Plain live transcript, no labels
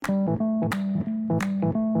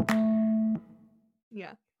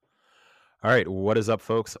All right, what is up,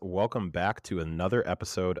 folks? Welcome back to another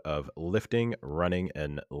episode of Lifting, Running,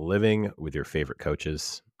 and Living with your favorite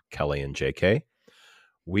coaches, Kelly and JK.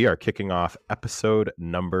 We are kicking off episode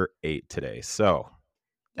number 8 today. So,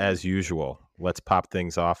 as usual, let's pop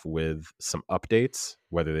things off with some updates,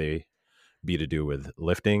 whether they be to do with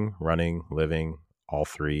lifting, running, living, all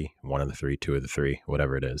three, one of the three, two of the three,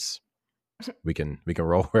 whatever it is. We can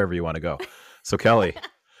roll wherever you want to go. So, Kelly,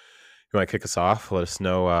 you want to kick us off? Let us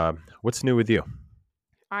know what's new with you.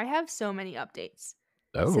 I have so many updates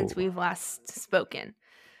since Oh, we've last spoken.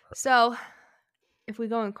 So, if we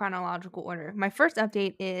go in chronological order, my first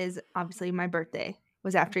update is obviously my birthday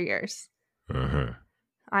was after yours. mhm.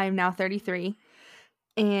 I am now 33,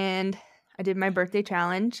 and I did my birthday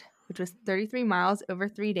challenge, which was 33 miles over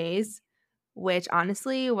 3 days, which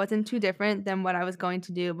honestly wasn't too different than what I was going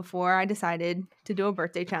to do before I decided to do a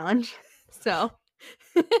birthday challenge. So,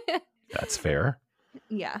 That's fair.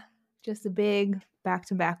 yeah, just a big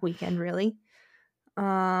back-to-back weekend, really.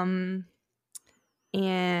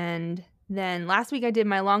 And then last week I did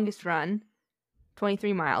my longest run,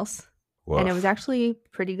 23 miles, and it was Woof. actually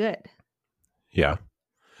pretty good. Yeah.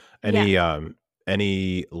 Yeah.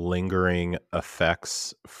 Any lingering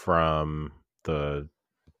effects from the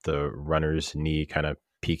runner's knee kind of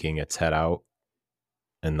peeking its head out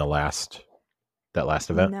in that last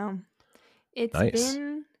event? No. It's Nice.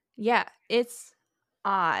 been it's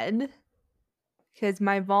odd because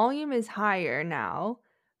my volume is higher now,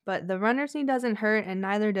 but the runner's knee doesn't hurt and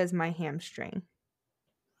neither does my hamstring,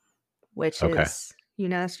 which Okay. is,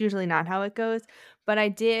 that's usually not how it goes. But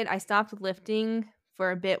I stopped lifting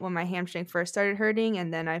for a bit when my hamstring first started hurting,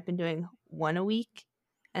 and then I've been doing one a week.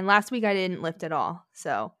 And last week I didn't lift at all.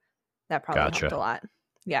 So that probably helped a Gotcha. lot.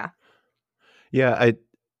 Yeah. Yeah,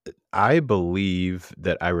 I believe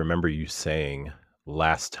that I remember you saying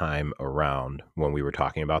last time around when we were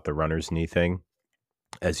talking about the runner's knee thing,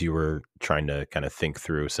 as you were trying to kind of think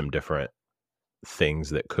through some different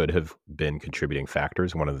things that could have been contributing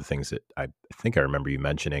factors. One of the things that I think I remember you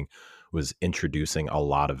mentioning was introducing a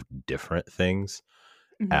lot of different things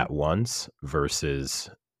Mhm. at once versus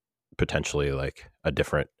potentially like a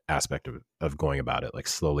different aspect of going about it, like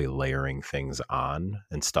slowly layering things on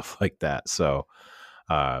and stuff like that.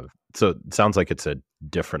 Uh, so it sounds like it's a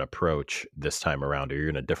different approach this time around, or you're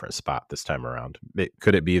in a different spot this time around.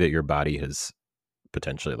 Could it be that your body has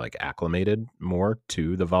potentially like acclimated more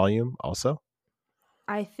to the volume also?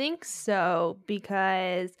 I think so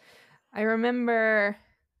because I remember,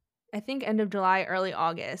 I think end of July, early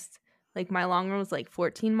August, like my long run was like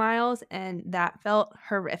 14 miles and that felt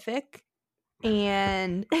horrific.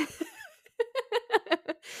 And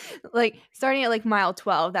like starting at like mile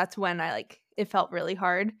 12, that's when it felt really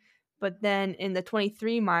hard. But then in the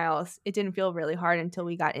 23 miles, it didn't feel really hard until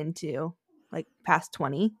we got into like past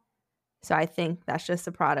 20. So I think that's just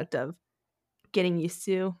a product of getting used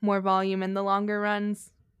to more volume in the longer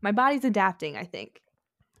runs. My body's adapting, I think,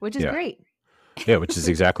 which is Yeah. great. Yeah, which is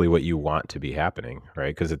exactly what you want to be happening,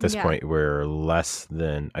 right? Because at this Yeah. point, we're less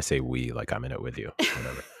than, I say we, like I'm in it with you,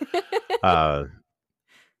 whatever. Uh,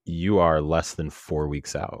 you are less than 4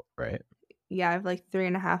 weeks out, right? Yeah, I have like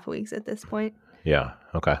 3.5 weeks at this point. Yeah.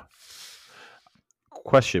 Okay.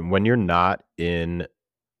 Question: when you're not in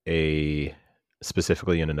a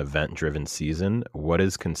specifically in an event-driven season, what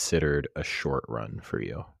is considered a short run for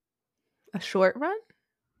you? A short run?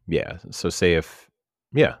 Yeah. So say if,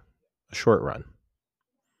 yeah, a short run.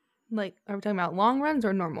 Like, are we talking about long runs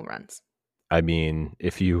or normal runs? I mean,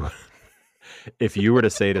 if you if you were to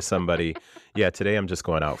say to somebody, "Yeah, today I'm just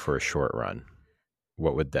going out for a short run,"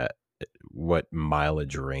 what would that what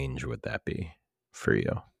mileage range would that be for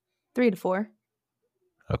you? 3 to 4.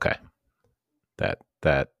 Okay.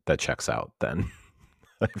 That checks out then.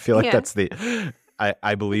 I feel like Yeah. that's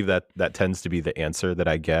I believe that that tends to be the answer that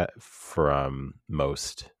I get from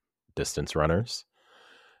most distance runners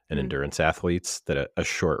and Mm. endurance athletes, that a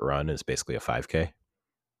short run is basically a 5K.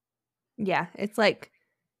 Yeah. It's like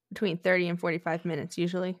between 30 and 45 minutes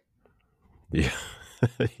usually. Yeah.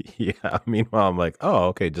 Yeah. Meanwhile, I'm like, oh,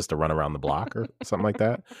 okay, just to run around the block or something like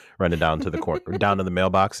that. Running down to the corner, down to the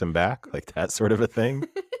mailbox and back, like that sort of a thing.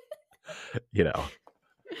 You know,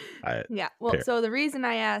 I Yeah. Well, pair. so the reason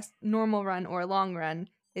I asked normal run or long run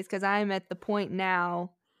is because I'm at the point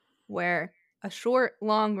now where a short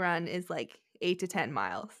long run is like 8 to 10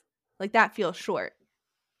 miles. Like that feels short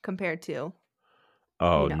compared to,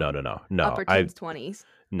 Oh, you know, no, no, no, no. upper teens, 20s,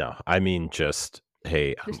 No, I mean, just,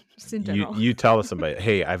 hey, just in you general. you tell somebody,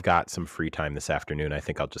 hey, I've got some free time this afternoon. I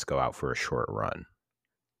think I'll just go out for a short run,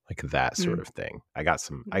 like that sort Mm, of thing. I yeah.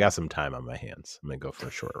 got some time on my hands. I'm gonna go for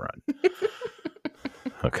a short run.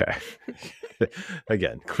 Okay.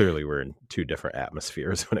 Again, clearly we're in two different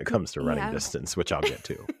atmospheres when it comes to running Yeah. distance, which I'll get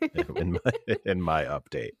to in my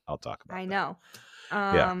update. I'll talk about I that. know.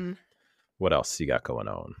 Yeah. What else you got going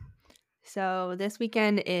on? So this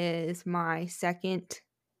weekend is my second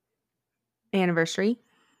anniversary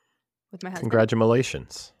with my husband.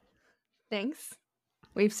 Congratulations. Thanks.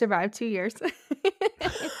 We've survived 2 years.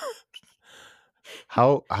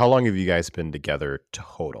 How long have you guys been together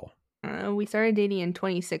total? We started dating in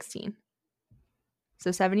 2016.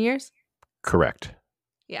 So 7 years? Correct.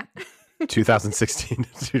 Yeah. 2016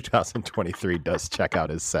 to 2023 does check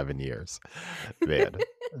out as 7 years. Man,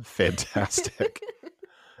 fantastic.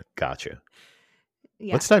 Gotcha.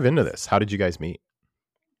 Yeah. Let's dive into this. How did you guys meet?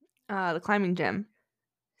 The climbing gym.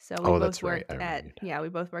 So we Oh, both that's right. worked I remember at you. we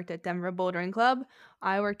both worked at Denver Bouldering Club.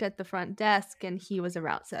 I worked at the front desk and he was a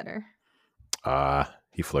route setter.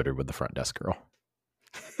 He flirted with the front desk girl.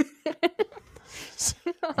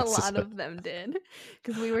 A lot of them did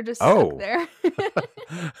because we were just Oh. stuck there.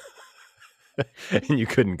 And you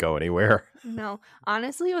couldn't go anywhere. No,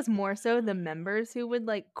 honestly, it was more so the members who would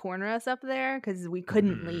like corner us up there because we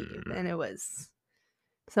couldn't leave. And it was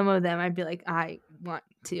some of them I'd be like, I want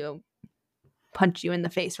to punch you in the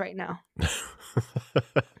face right now.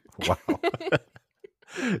 Wow.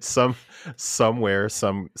 Somewhere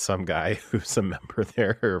some guy who's a member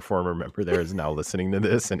there or a former member there is now listening to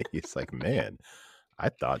this and he's like, man, I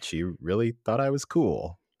thought she really thought I was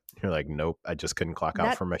cool. You're like, nope, I just couldn't clock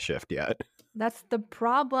out for my shift yet. That's the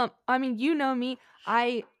problem. I mean, you know me.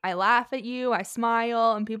 I laugh at you, I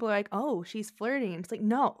smile, and people are like, oh, she's flirting. It's like,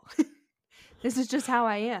 no. This is just how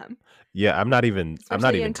I am. Yeah, I'm not even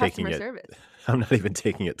taking it. Service. I'm not even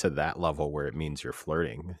taking it to that level where it means you're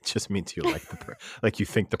flirting. It just means you like like you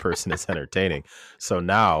think the person is entertaining. So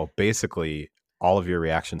now, basically, all of your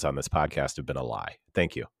reactions on this podcast have been a lie.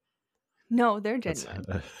 Thank you. No, they're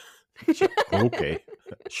genuine. Okay,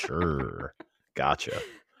 sure, gotcha.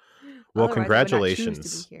 Well, Otherwise, congratulations. I would not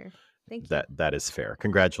choose to be here. Thank you. That is fair.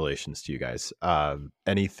 Congratulations to you guys.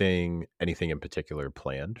 Anything in particular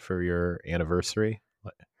planned for your anniversary?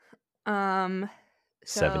 7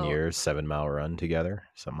 years, 7 mile run together,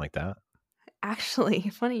 something like that. Actually,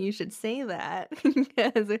 funny you should say that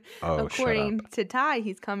because according to Ty,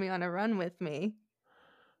 he's coming on a run with me.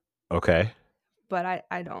 Okay. But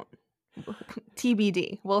I don't.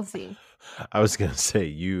 TBD. We'll see. I was gonna say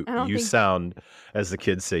you sound, as the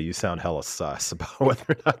kids say, you sound hella sus about whether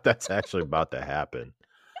or not that's actually about to happen.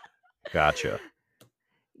 Gotcha.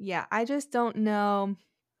 Yeah, I just don't know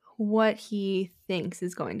what he thinks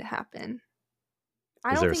is going to happen.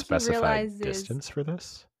 Is there a specified distance for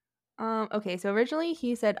this? Okay, so originally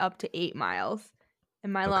he said up to 8 miles,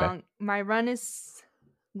 and my run is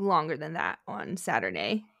longer than that on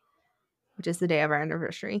Saturday, which is the day of our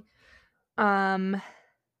anniversary. So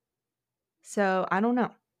I don't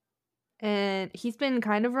know. And he's been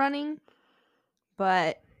kind of running,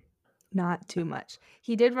 but not too much.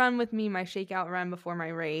 He did run with me my shakeout run before my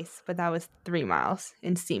race, but that was 3 miles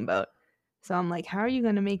in Steamboat. So I'm like, how are you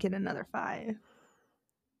going to make it another 5?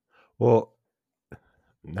 Well,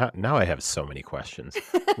 now I have so many questions.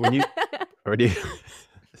 When you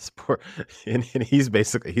this poor, and he's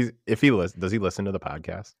basically if he does he listen to the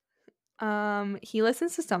podcast? He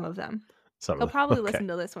listens to some of them. He'll probably listen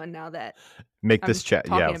to this one now that make this chat.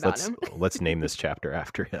 Yeah, let's name this chapter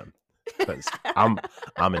after him. Because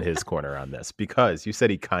I'm in his corner on this because you said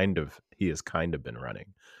he has kind of been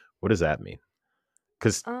running. What does that mean?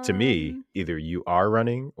 Because to me, either you are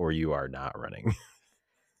running or you are not running.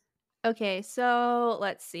 Okay, so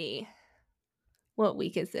let's see. What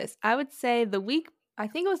week is this? I would say I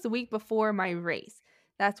think it was the week before my race.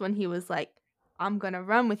 That's when he was like, I'm going to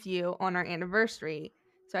run with you on our anniversary.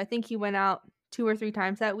 So I think he went out 2 or 3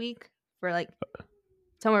 times that week for like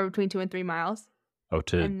somewhere between 2 and 3 miles. Oh,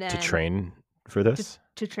 to train for this?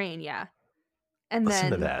 To train, yeah. And listen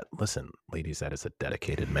to that. Listen, ladies, that is a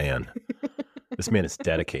dedicated man. This man is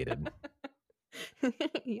dedicated.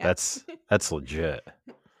 Yeah. That's legit.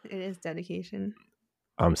 It is dedication.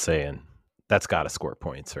 I'm saying that's got to score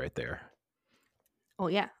points right there. Oh,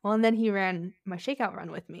 yeah. Well, and then he ran my shakeout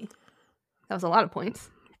run with me. That was a lot of points.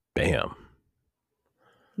 Bam.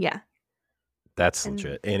 Yeah. That's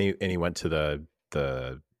legit. And he went to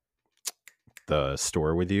the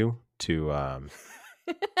store with you to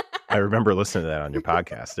I remember listening to that on your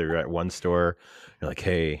podcast. They were at one store. You're like,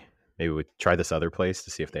 hey, maybe we try this other place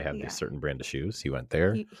to see if they have this certain brand of shoes. He went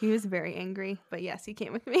there. He was very angry, but yes, he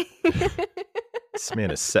came with me. This man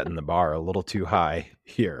is setting the bar a little too high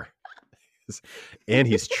here. And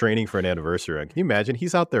he's training for an anniversary. Can you imagine?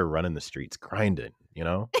 He's out there running the streets, grinding,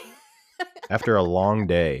 after a long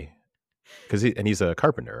day. He's a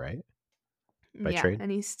carpenter, right? by Yeah, trade?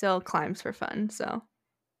 and he still climbs for fun. So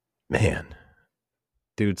Man,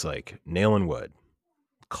 dude's like nailing wood,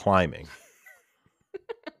 climbing,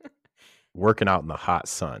 working out in the hot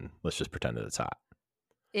sun. Let's just pretend that it's hot.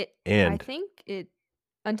 I And think it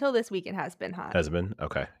until this week it has been hot. has been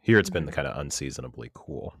okay. Here it's been Mhm. kind of unseasonably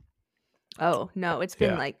cool. Oh no, it's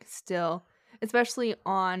been Yeah. like still, especially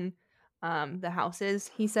on the houses.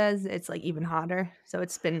 He says it's like even hotter, so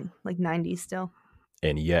it's been like 90s still.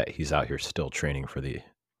 And yet he's out here still training for the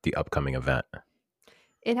upcoming event.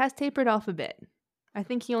 It has tapered off a bit. I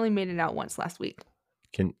think he only made it out once last week.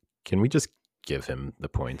 Can we just give him the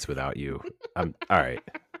points without you? All right.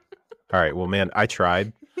 All right. Well, man, I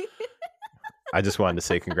tried. I just wanted to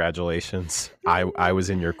say congratulations. I was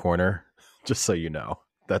in your corner, just so you know.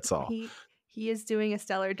 That's all. He is doing a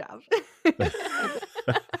stellar job.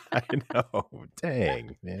 I know.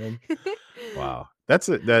 Dang, man. Wow.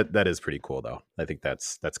 That is pretty cool though. I think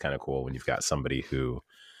that's kind of cool when you've got somebody who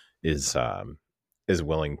is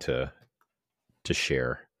willing to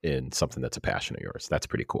share in something that's a passion of yours. That's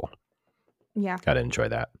pretty cool. Yeah. Got to enjoy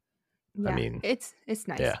that. Yeah. I mean, it's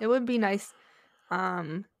nice. yeah. It would be nice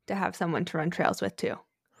to have someone to run trails with too.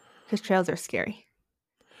 Cuz trails are scary.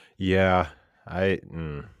 Yeah,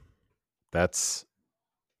 that's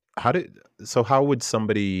how would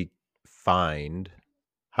somebody find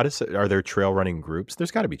are there trail running groups?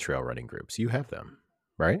 There's got to be trail running groups. You have them,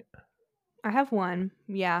 right? I have one.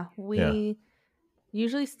 Yeah. Yeah. We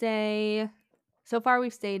usually stay so far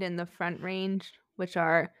we've stayed in the Front Range, which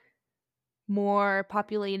are more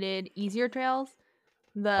populated, easier trails.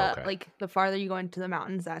 Okay. The farther you go into the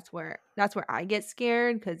mountains, that's where I get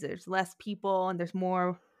scared because there's less people and there's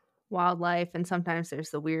more wildlife, and sometimes there's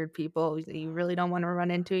the weird people that you really don't want to run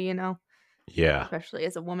into, Yeah. especially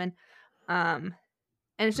as a woman.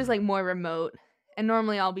 And it's just like more remote. And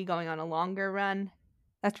normally I'll be going on a longer run.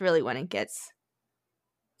 That's really when it gets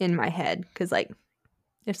in my head because like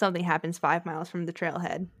if something happens 5 miles from the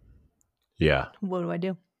trailhead, Yeah. what do I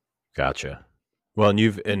do? Gotcha. Well, and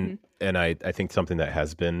you've Mhm. and I think something that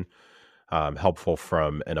has been helpful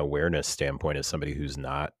from an awareness standpoint is somebody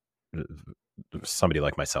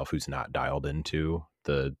like myself who's not dialed into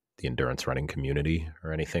the endurance running community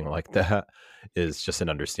or anything like that, is just an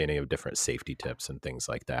understanding of different safety tips and things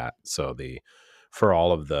like that. So for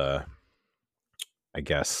all of the, I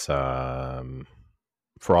guess,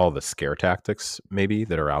 for all of the scare tactics maybe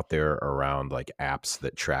that are out there around like apps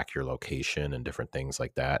that track your location and different things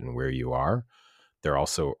like that and where you are, there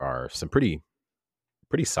also are some pretty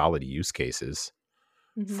solid use cases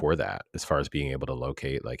Mhm. for that, as far as being able to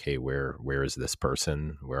locate like, hey, where is this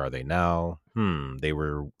person, where are they now?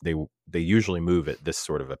 They usually move at this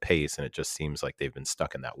sort of a pace, and it just seems like they've been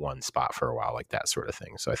stuck in that one spot for a while, like that sort of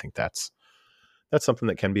thing. So I think that's something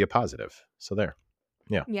that can be a positive. So there.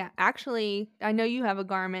 Yeah. Yeah, actually, I know you have a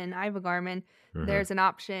Garmin. I have a Garmin. Hmm. There's an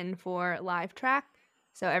option for live track.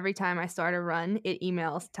 So every time I start a run, it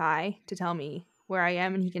emails Ty to tell me where I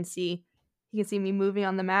am, and he can see me moving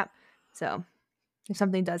on the map. So if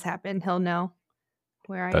something does happen, he'll know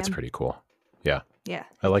where I That's am. pretty cool. Yeah, Yeah, I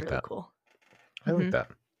it's like really that. cool. I like Hmm.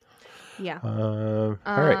 that. Yeah. All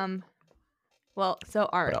right. Well, so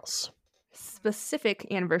What our else?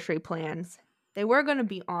 specific anniversary plans, they were going to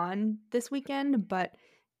be on this weekend, but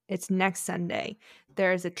it's next Sunday.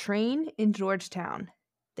 There's a train in Georgetown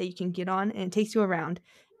that you can get on, and it takes you around.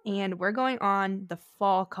 And we're going on the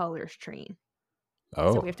Fall Colors train. So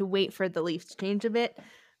Oh, we have to wait for the leaves to change a bit.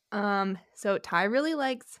 So Ty really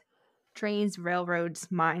likes trains, railroads,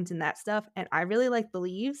 mines, and that stuff. And I really like the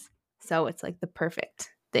leaves. So it's like the perfect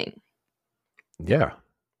thing. yeah.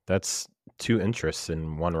 That's two interests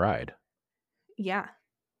in one ride. Yeah.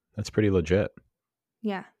 That's pretty legit.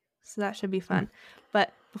 Yeah. So that should be Hmm. fun.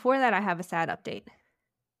 But before that, I have a sad update.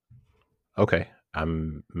 Okay.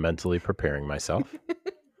 I'm mentally preparing myself.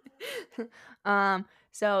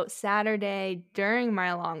 So Saturday during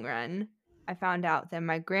my long run, I found out that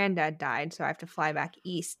my granddad died, so I have to fly back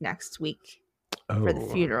east next week for the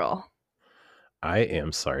Oh, funeral. I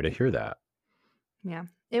am sorry to hear that. Yeah.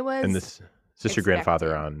 And this is this your grandfather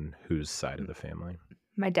Expected. on whose side of the family?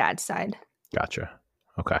 My dad's side. Gotcha.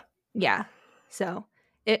 Okay. Yeah. So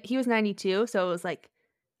he was 92, so it was like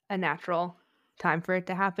a natural time for it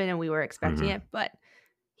to happen, and we were expecting Hmm. it, but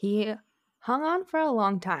he hung on for a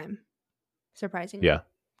long time, surprisingly, Yeah.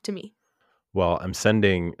 to me. Well, I'm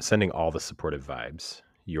sending all the supportive vibes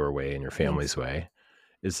your way and your Thanks. family's way.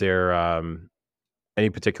 Is there any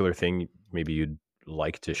particular thing maybe you'd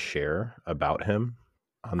like to share about him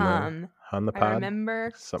on the I pod?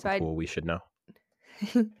 remember, so Something cool we should know?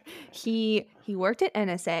 he worked at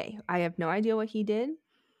NSA. I have no idea what he did,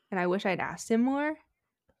 and I wish I'd asked him more.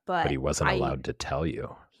 But but he wasn't allowed to tell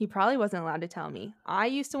you. he probably wasn't allowed to tell me. I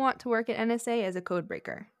used to want to work at NSA as a code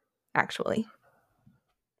breaker, actually.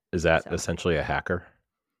 Is that So, essentially a hacker,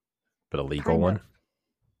 but a legal kind one? of.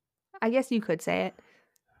 I guess you could say it,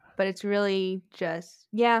 but it's really just,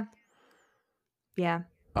 yeah. In its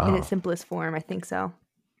Oh, simplest form, I think so.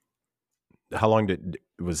 how long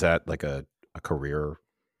was that like a career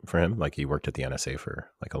for him? Like he worked at the NSA for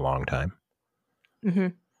like a long time? Hmm.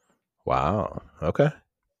 Wow. Okay.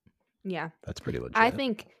 Yeah. That's pretty legit. I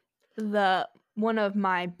think one of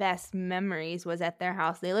my best memories was at their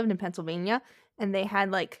house. They lived in Pennsylvania, and they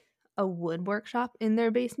had like a wood workshop in their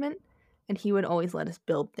basement, and he would always let us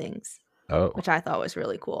build things, Oh, which I thought was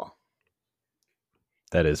really cool.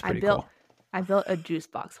 that is I pretty built cool. I built a juice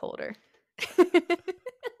box holder.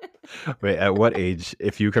 Wait, at what age,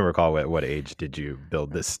 if you can recall, at what age did you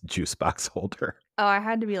build this juice box holder? Oh, I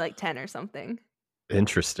had to be like 10 or something,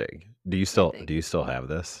 Interesting. I Do think. you still have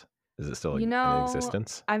this? Is it still You in know,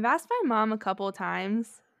 existence? I've asked my mom a couple of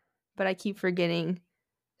times, but I keep forgetting.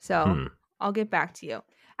 So Hmm. I'll get back to you.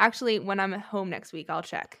 Actually, when I'm at home next week, I'll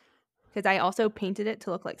check. Because I also painted it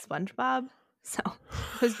to look like SpongeBob. So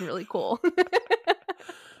it was really cool.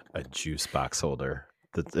 A juice box holder.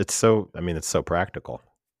 It's so, I mean, it's so practical.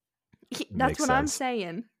 It That's makes what I'm sense.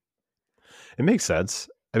 saying. It makes sense.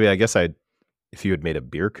 I mean, I guess if you had made a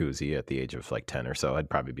beer koozie at the age of like 10 or so, I'd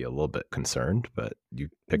probably be a little bit concerned, but you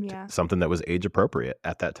picked Yeah. something that was age appropriate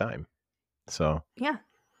at that time. So Yeah.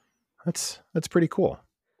 that's pretty cool.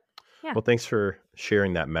 Yeah. Well, thanks for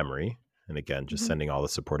sharing that memory. And again, just Mhm. sending all the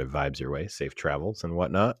supportive vibes your way, safe travels and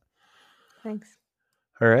whatnot. Thanks.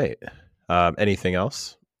 All right. Anything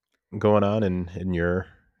else going on in your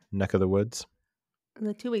neck of the woods?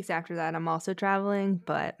 The 2 weeks after that, I'm also traveling,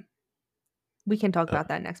 but we can talk Uh, about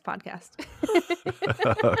that next podcast.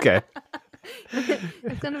 okay.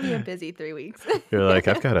 It's going to be a busy 3 weeks. You're like,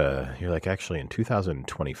 actually in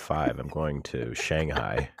 2025, I'm going to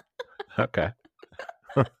Shanghai. Okay.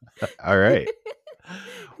 All right.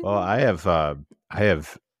 Well, I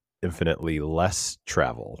have infinitely less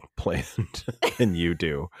travel planned than you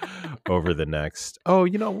do over the next. Oh,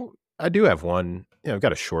 I do have one. I've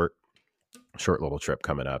got a short little trip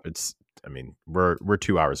coming up. I mean, we're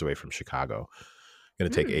 2 hours away from Chicago. I'm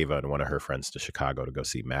going to take Mm. Ava and one of her friends to Chicago to go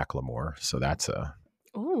see Macklemore. So that's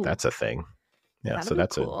Ooh, a thing. Yeah. that'll So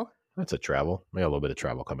be cool. that's a travel. We got a little bit of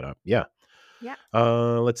travel coming up. Yeah. Yeah.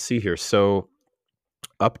 Let's see here. So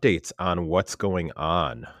updates on what's going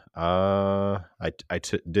on.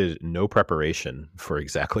 Did no preparation for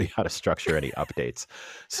exactly how to structure any updates.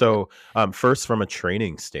 So first, from a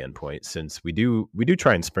training standpoint, since we do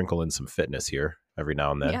try and sprinkle in some fitness here every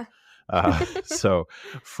now and then. Yeah. So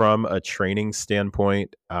from a training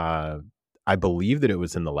standpoint, I believe that it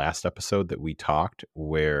was in the last episode that we talked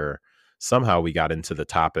where somehow we got into the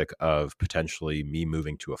topic of potentially me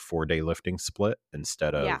moving to a 4-day lifting split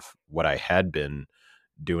instead of Yeah. what I had been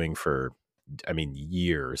doing for, I mean,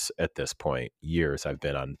 years at this point. Years I've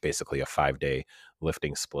been on basically a 5-day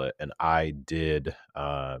lifting split, and I'm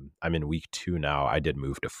in week 2 now. I did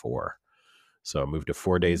move to 4. So I moved to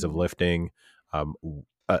 4 days of lifting.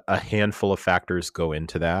 A handful of factors go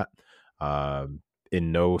into that,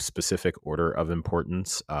 in no specific order of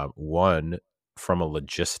importance. One, from a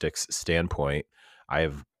logistics standpoint, I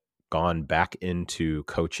have gone back into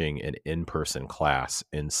coaching an in-person class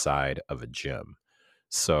inside of a gym.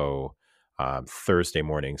 So Thursday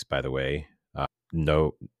mornings, by the way,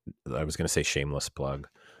 no, I was going to say shameless plug.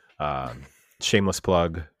 Shameless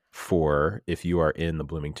plug for if you are in the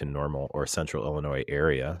Bloomington, Normal, or Central Illinois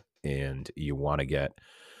area and you want to get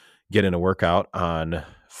in a workout on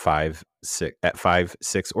 5,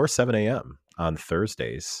 6, or 7 a.m. on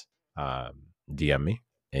Thursdays, DM me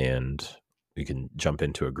and you can jump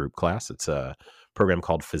into a group class. It's a program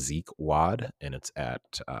called Physique WOD, and it's at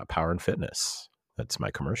Power and Fitness. That's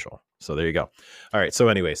my commercial. So there you go. All right. So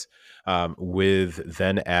anyways, with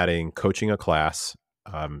then adding coaching a class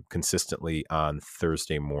consistently on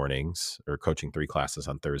Thursday mornings, or coaching 3 classes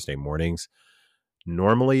on Thursday mornings.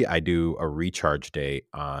 Normally I do a recharge day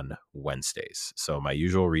on Wednesdays. So my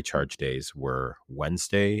usual recharge days were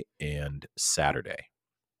Wednesday and Saturday.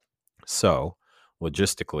 So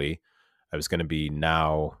logistically, I was going to be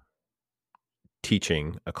now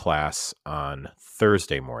teaching a class on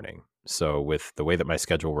Thursday morning. So with the way that my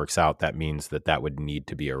schedule works out, that means that would need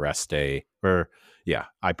to be a rest day. Or yeah,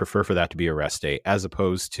 I prefer for that to be a rest day, as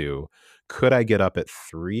opposed to, could I get up at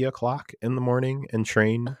 3 o'clock in the morning and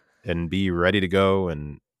train and be ready to go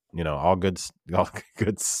and all goods,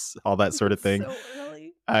 all that sort of thing. So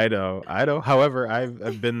early. I know. However,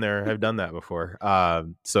 I've been there. I've done that before.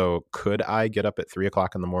 So could I get up at 3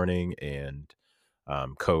 o'clock in the morning and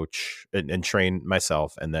coach and train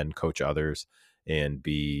myself and then coach others and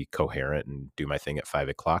be coherent and do my thing at 5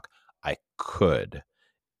 o'clock, I could.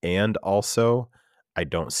 And also, I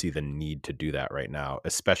don't see the need to do that right now,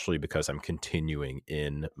 especially because I'm continuing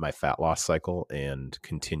in my fat loss cycle and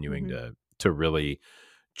continuing Mm-hmm. to really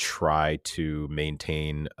try to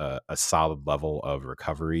maintain a solid level of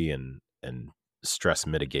recovery and stress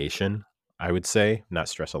mitigation. I would say not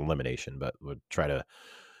stress elimination, but would try to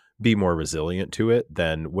be more resilient to it.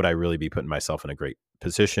 Then would I really be putting myself in a great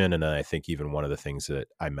position? And then I think even one of the things that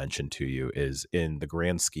I mentioned to you is in the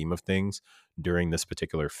grand scheme of things during this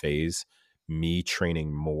particular phase, me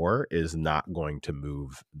training more is not going to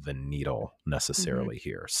move the needle Mm-hmm. necessarily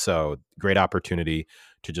here. So great opportunity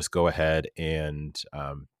to just go ahead and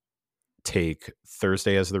take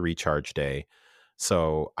Thursday as the recharge day.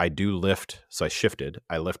 So I do lift. So I shifted.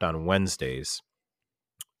 I lift on Wednesdays,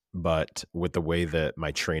 but with the way that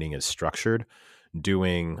my training is structured,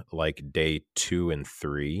 doing like day 2 and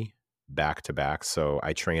 3 back to back. So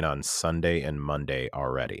I train on Sunday and Monday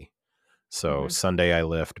already. So Mm-hmm. Sunday I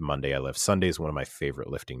lift, Monday I lift. Sunday is one of my favorite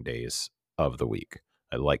lifting days of the week.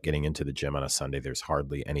 I like getting into the gym on a Sunday. There's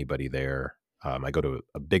hardly anybody there. I go to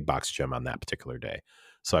a big box gym on that particular day.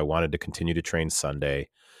 So I wanted to continue to train Sunday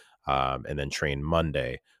and then train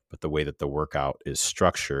Monday. But the way that the workout is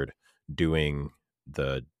structured, doing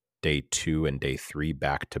the day 2 and day 3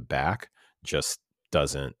 back to back just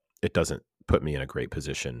doesn't put me in a great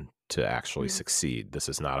position to actually Mm-hmm. succeed. This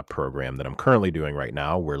is not a program that I'm currently doing right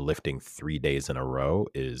now where lifting 3 days in a row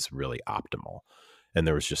is really optimal. And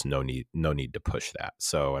there was just no need to push that.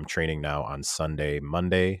 So I'm training now on Sunday,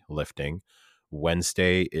 Monday lifting.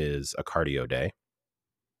 Wednesday is a cardio day.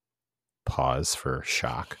 Pause for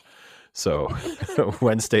shock. So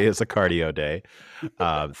Wednesday is a cardio day.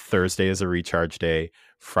 Thursday is a recharge day.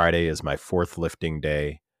 Friday is my 4th lifting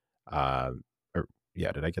day.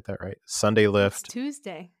 Yeah, did I get that right? Sunday It's lift,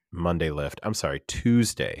 Tuesday. Monday lift. I'm sorry.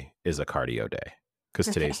 Tuesday is a cardio day because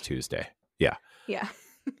Okay. today's Tuesday. Yeah. Yeah.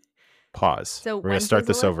 Pause. So We're going to start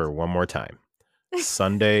Wednesday's a this over lift? one more time.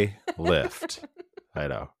 Sunday lift. I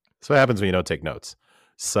know. That's what happens when you don't take notes.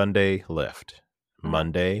 Sunday lift. Uh-huh.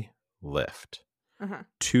 Monday lift. Uh-huh.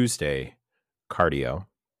 Tuesday cardio,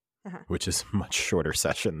 Uh-huh. which is a much shorter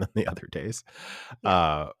session than the other days.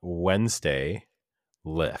 Yeah. Wednesday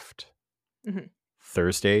lift. Mhm.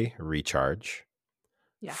 Thursday recharge.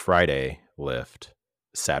 Yeah. Friday lift.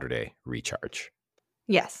 Saturday recharge.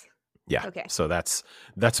 Yes. Yeah. Okay. So that's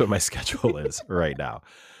what my schedule is right now.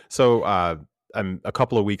 So I'm a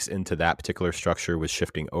couple of weeks into that particular structure with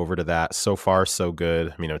shifting over to that. So far, so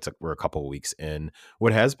good. I mean, we're a couple of weeks in.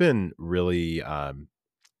 What has been really,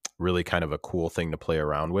 really kind of a cool thing to play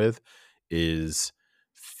around with is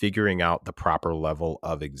figuring out the proper level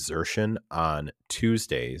of exertion on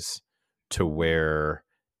Tuesdays to where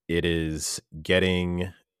it is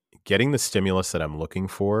getting the stimulus that I'm looking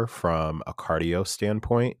for from a cardio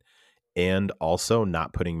standpoint, and also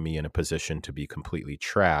not putting me in a position to be completely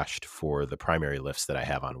trashed for the primary lifts that I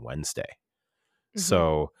have on Wednesday. Mhm.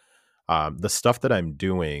 So the stuff that I'm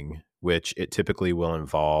doing, which it typically will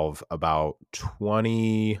involve about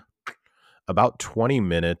 20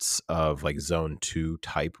 minutes of like zone 2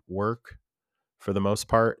 type work for the most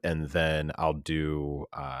part. And then I'll do,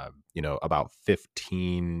 about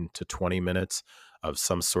 15 to 20 minutes of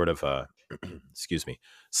some sort of a, excuse me,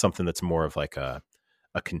 something that's more of like a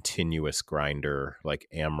continuous grinder, like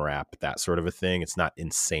AMRAP, that sort of a thing. It's not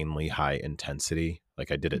insanely high intensity.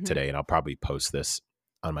 Like I did it Mhm. today, and I'll probably post this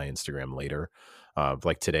on my Instagram later.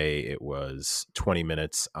 Like today, it was 20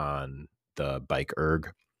 minutes on the bike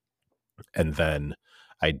erg. And then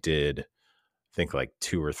I did, I think like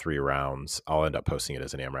 2 or 3 rounds. I'll end up posting it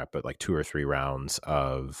as an AMRAP, but like 2 or 3 rounds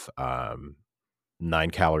of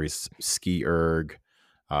 9 calories ski erg,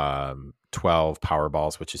 12 power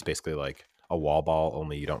balls, which is basically like a wall ball,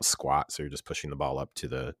 only you don't squat. So you're just pushing the ball up to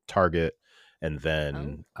the target. And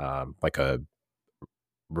then like a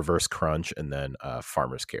reverse crunch, and then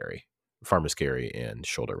farmer's carry and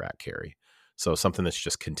shoulder rack carry. So something that's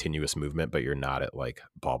just continuous movement, but you're not at like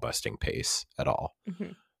ball busting pace at all.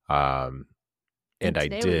 Mhm. Um, and I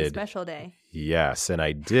today was a did, special day. yes, and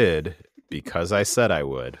I did because I said I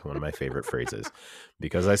would. One of my favorite phrases,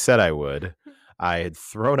 because I said I would. I had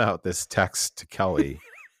thrown out this text to Kelly,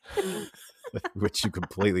 which you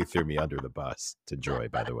completely threw me under the bus, to Joy,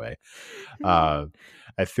 by the way.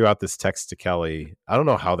 I threw out this text to Kelly. I don't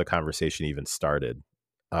know how the conversation even started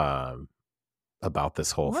about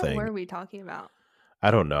this whole What thing. were we talking about? I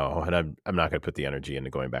don't know, and I'm not going to put the energy into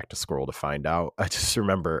going back to scroll to find out. I just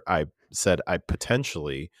remember I said I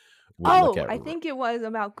potentially would look at. I think it was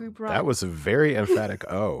about group runs. That was a very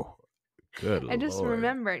emphatic O. Good I just Lord.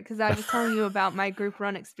 remembered because I was telling you about my group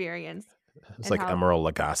run experience It's and like how Emerald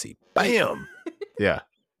Lagasse. Bam. Yeah.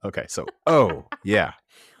 Okay. So, oh, yeah.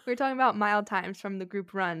 we were talking about mile times from the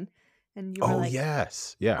group run, and you were Oh, like,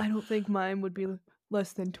 yes. Yeah. I don't think mine would be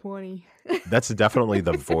less than 20. That's definitely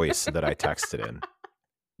the voice that I texted in.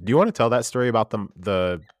 Do you want to tell that story about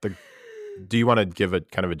the do you want to give a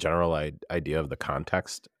kind of a general idea of the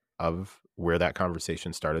context of where that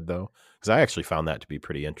conversation started though? Because I actually found that to be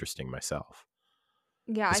pretty interesting myself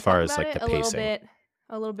Yeah, I as far talked as about like it the pacing.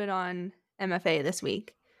 a little bit on MFA this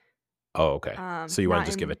week. Oh, okay. So you want to Not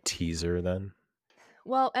just give a in teaser then?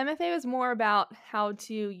 Well, MFA was more about how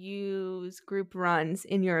to use group runs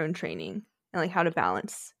in your own training and like how to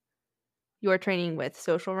balance your training with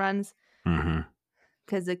social runs. Mm-hmm.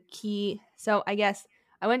 Because so I guess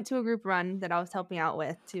I went to a group run that I was helping out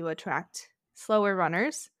with to attract slower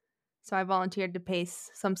runners. So I volunteered to pace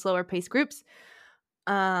some slower pace groups.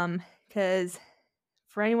 Because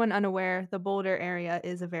for anyone unaware, the Boulder area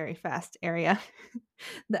is a very fast area.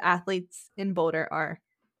 The athletes in Boulder are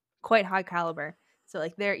quite high caliber. So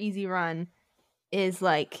like their easy run is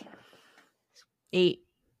like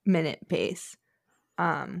 8-minute pace.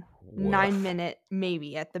 9-minute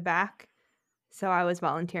maybe at the back. So I was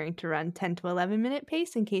volunteering to run 10 to 11-minute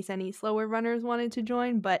pace in case any slower runners wanted to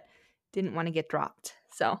join, but didn't want to get dropped.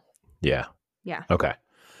 So Yeah. yeah. Okay.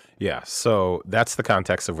 Yeah. So that's the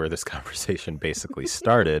context of where this conversation basically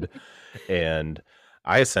started. And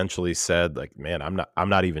I essentially said, like, man, I'm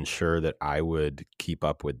not even sure that I would keep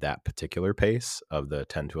up with that particular pace of the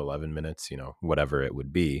 10 to 11 minutes, whatever it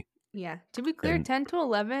would be. Yeah. To be clear, And 10 to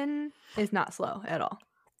 11 is not slow at all.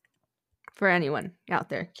 For anyone out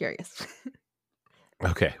there curious.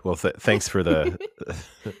 okay, well, thanks for the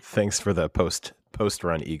thanks for the post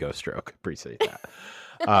run ego stroke. Appreciate that.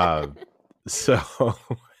 So,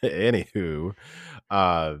 anywho,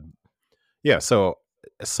 yeah. So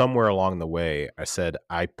somewhere along the way, I said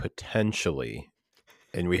I potentially,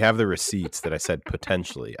 and we have the receipts that I said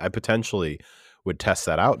potentially. I potentially would test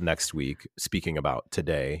that out next week. Speaking about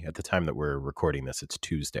today, at the time that we're recording this, it's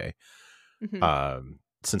Tuesday.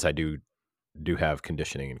 Since I do have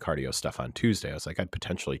conditioning and cardio stuff on Tuesday, I was like, I'd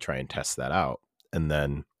potentially try and test that out. And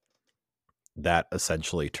then that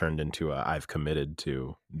essentially turned into I've committed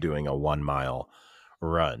to doing a 1 mile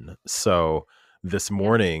run. So this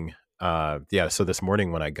morning, so this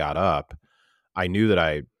morning when I got up, I knew that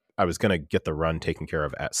I was going to get the run taken care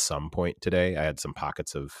of at some point today. I had some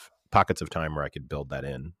pockets of time where I could build that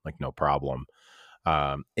in, like no problem.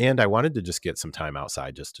 And I wanted to just get some time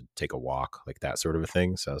outside just to take a walk, like that sort of a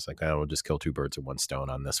thing. So I was like, we'll just kill two birds with one stone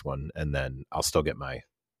on this one. And then I'll still get my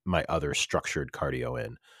other structured cardio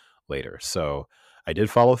in later. So I did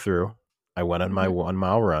follow through. I went on my 1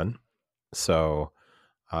 mile run. So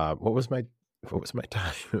what was my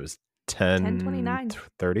time? It was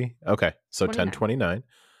 10:30. Okay. So 10:29.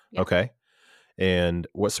 Yeah. Okay. And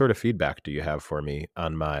what sort of feedback do you have for me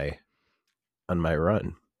on my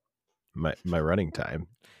run? My running time.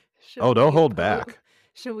 Don't hold back.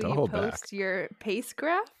 Should we post your pace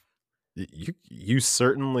graph? You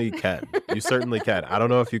certainly can. You certainly can. I don't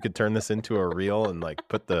know if you could turn this into a reel and like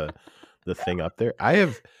put the thing up there. I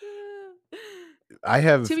have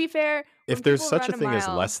To be fair, if there's such a thing as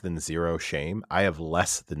less than zero shame, I have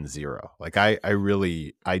less than zero. Like I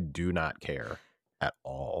do not care at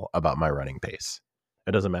all about my running pace.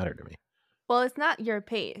 It doesn't matter to me. Well, it's not your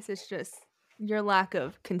pace. It's just your lack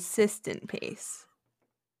of consistent pace.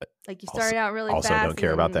 Like you started out really fast. Also don't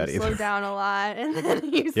care about that either. Slowed down a lot, and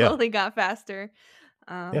then you slowly got faster.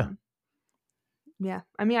 Yeah.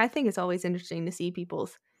 I mean, I think it's always interesting to see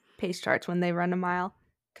people's pace charts when they run a mile,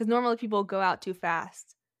 because normally people go out too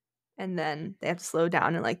fast, and then they have to slow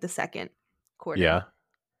down in like the second quarter. Yeah.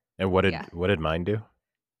 And what did mine do?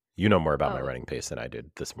 You know more about my running pace than I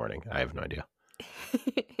did this morning. I have no idea.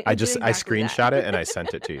 I screenshot it and I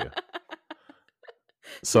sent it to you.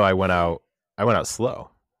 So I went out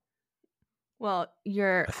slow. Well,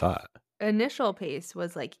 I thought initial pace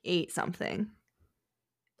was like 8 something.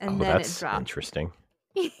 And then it dropped. Interesting.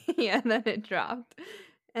 Yeah, and then it dropped.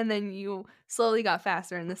 And then you slowly got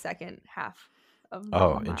faster in the second half of the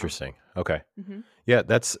mile. Interesting. Okay. Mm-hmm. Yeah,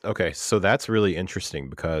 that's okay. So that's really interesting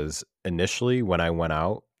because initially when I went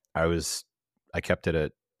out, I kept it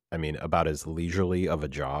at, about as leisurely of a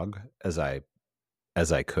jog as I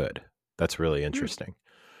could. That's really interesting.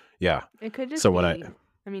 Yeah. It could just when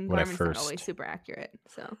Garmin's not always super accurate.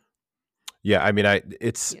 So yeah,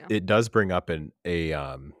 it does bring up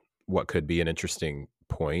what could be an interesting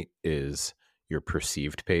point is your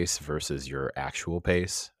perceived pace versus your actual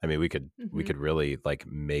pace. I mean, we could really like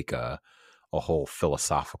make a whole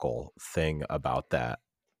philosophical thing about that.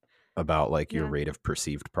 about like your Yeah. rate of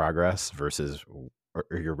perceived progress versus or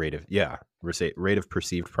your rate of rate of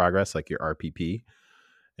perceived progress, like your RPP,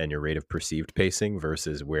 and your rate of perceived pacing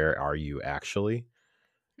versus where are you actually. Hmm.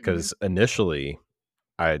 Because initially,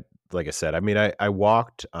 like I said, I mean, I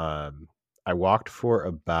walked for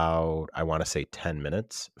about, I want to say 10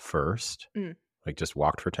 minutes first, Mm. like just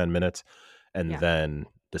walked for 10 minutes and Yeah. then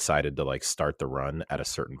decided to like start the run at a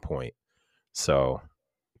certain point. So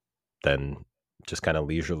then just kind of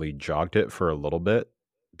leisurely jogged it for a little bit,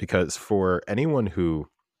 because for anyone who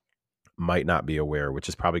might not be aware, which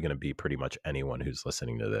is probably going to be pretty much anyone who's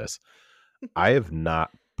listening to this, I have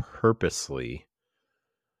not purposely,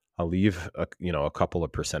 I'll leave a couple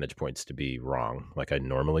of percentage points to be wrong, like I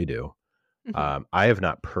normally do. Hmm. I have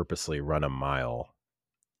not purposely run a mile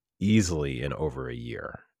easily in over a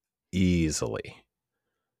year, easily,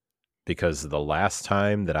 because the last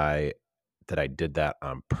time that I did that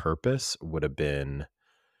on purpose would have been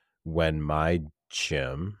when my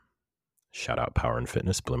gym, shout out Power and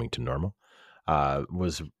Fitness, Bloomington Normal,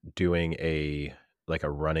 was doing a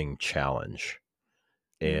running challenge,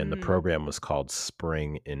 and the Mm. program was called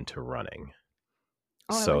Spring into Running.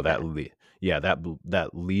 Oh, I So like that. that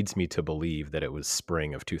leads me to believe that it was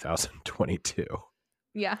spring of 2022.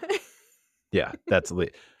 Yeah. Yeah,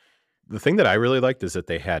 the thing that I really liked is that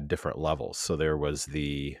they had different levels. So there was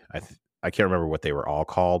I can't remember what they were all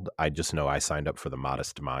called. I just know I signed up for the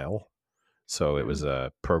Modest Mile. So it was Mm.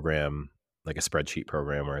 a program, like a spreadsheet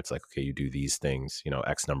program, where it's like, okay, you do these things,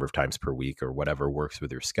 X number of times per week or whatever works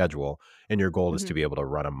with your schedule. And your goal is Hmm. to be able to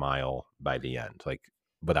run a mile by the end, like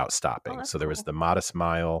without Oh, stopping. that's So there was cool. the Modest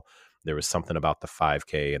Mile, there was something about the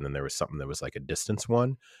 5K, and then there was something that was like a distance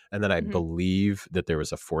one. And then I Hmm. believe that there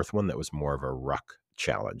was a fourth one that was more of a ruck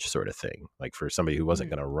challenge sort of thing. Like for somebody who wasn't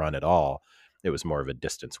Hmm. going to run at all, it was more of a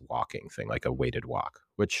distance walking thing, like a weighted walk,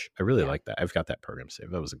 which I really Yeah. like that. I've got that program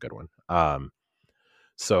saved. That was a good one.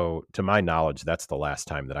 So to my knowledge, that's the last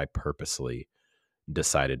time that I purposely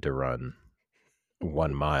decided to run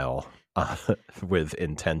 1 mile with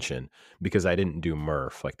intention, because I didn't do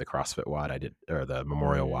Murph like the CrossFit WOD I did, or the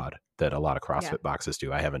Memorial Mm. WOD that a lot of Yeah. CrossFit boxes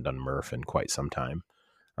do. I haven't done Murph in quite some time.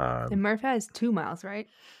 And Um, Murph has 2 miles, right?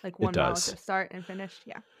 Like it 1 mile at does. the start and finish.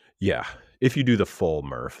 Yeah. Yeah. If you do the full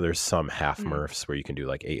Murph, there's some half Mm. Murphs where you can do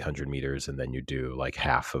like 800 meters and then you do like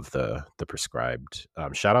half of the prescribed. By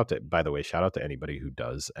the way, shout out to anybody who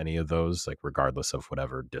does any of those, like regardless of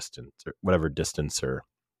whatever distance or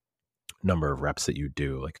number of reps that you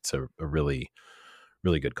do. Like it's a really,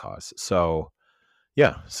 really good cause. So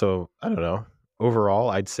yeah. So I don't know. Overall,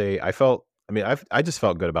 I'd say I just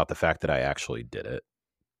felt good about the fact that I actually did it.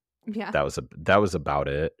 Yeah. That was about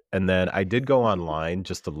it. And then I did go online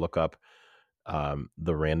just to look up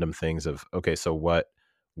the random things of, okay, so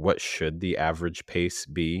what should the average pace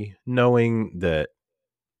be, knowing that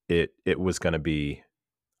it was going to be,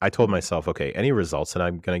 I told Hmm. myself, okay, any results that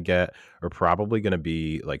I'm going to get are probably going to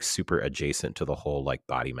be like super adjacent to the whole like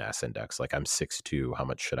body mass index, like I'm 6'2", how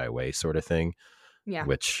much should I weigh sort of thing, Yeah.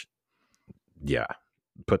 which yeah,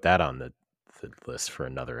 put that on the list for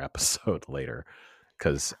another episode later,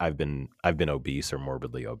 because I've been obese or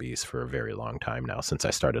morbidly obese for a very long time now, since I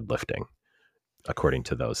started lifting, according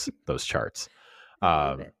to those charts. I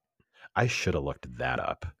believe Um, it. I should have looked that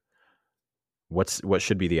up. What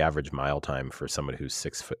should be the average mile time for someone who's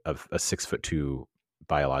 6 foot, of a 6'2"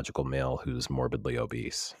 biological male who's morbidly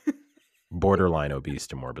obese, borderline obese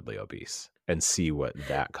to morbidly obese, and see what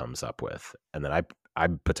that comes up with. And then I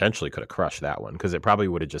potentially could have crushed that one, because it probably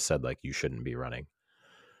would have just said like you shouldn't be running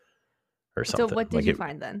or So something. what did Like you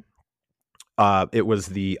find then? it was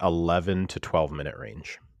the 11 to 12 minute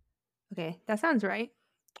range Okay, that sounds right.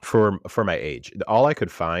 for my age. All I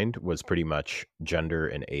could find was pretty much gender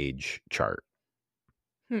and age chart.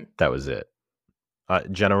 Hmm. That was it.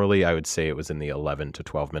 Generally, I would say it was in the 11 to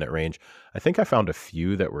 12 minute range. I think I found a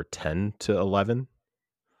few that were 10 to 11.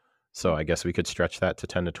 So Hmm. I guess we could stretch that to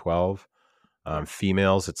 10 to 12. Yeah.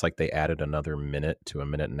 Females, it's like they added another minute to a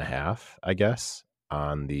minute and a half, I guess,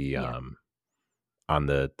 on Yeah.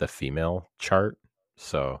 the female chart.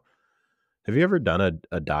 So have you ever done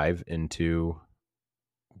a dive into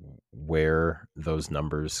where those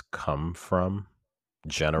numbers come from No.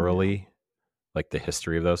 generally, like the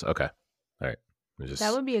history of those? Okay. All right.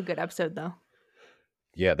 That would be a good episode though.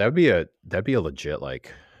 Yeah, that'd be a legit,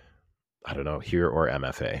 like, I don't know, here or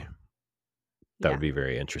MFA. That would Yeah. be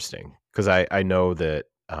very interesting, because I know that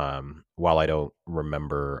while I don't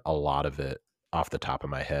remember a lot of it off the top of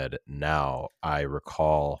my head now, I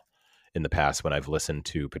recall in the past when I've listened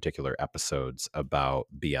to particular episodes about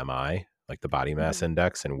BMI, like the body mass Hmm.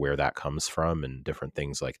 index, and where that comes from and different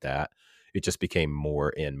things like that. it just became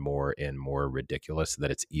more and more and more ridiculous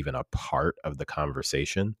that it's even a part of the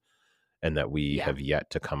conversation, and that we Yeah. have yet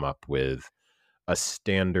to come up with a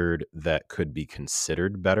standard that could be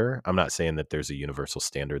considered better. I'm not saying that there's a universal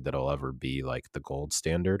standard that'll ever be like the gold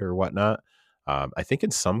standard or whatnot. I think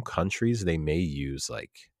in some countries they may use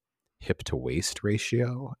like hip to waist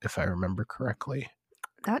ratio, if I remember correctly.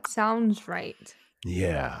 That sounds right.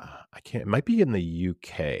 Yeah, I can't. It might be in the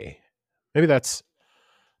UK. Maybe that's,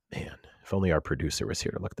 man. If only our producer was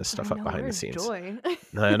here to look this I stuff up know, behind the where's scenes. Joy?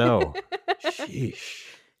 I know. Sheesh.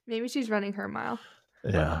 Maybe she's running her mile.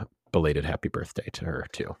 Yeah. Belated happy birthday to her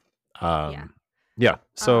too. Yeah. Yeah.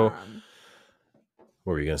 So Um,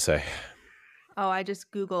 what were you gonna say? oh, I just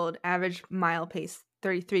Googled average mile pace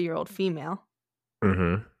 33-year-old female.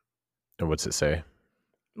 Mm-hmm. And what's it say?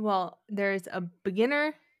 Well, there's a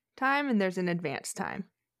beginner time and there's an advanced time.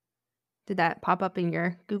 Did that pop up in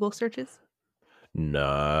your Google searches?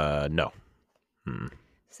 No. Hmm.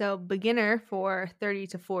 So beginner for 30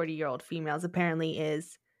 to 40-year-old females apparently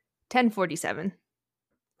is 10:47.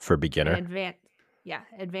 For And beginner.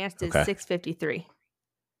 advanced is Okay. 6:53.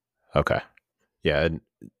 Okay. Yeah. And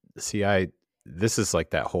see, this is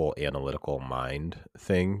like that whole analytical mind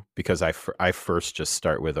thing, because I first just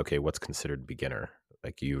start with, okay, what's considered beginner?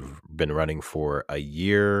 Like, you've been running for a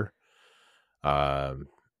year,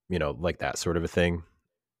 like that sort of a thing.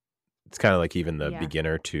 It's kind of like even the Yeah.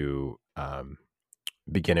 beginner to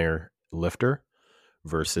beginner lifter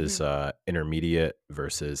versus intermediate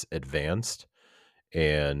versus advanced.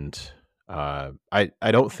 And I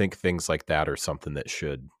don't think things like that are something that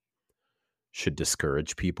should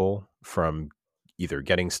discourage people from either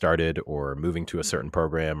getting started or moving to a certain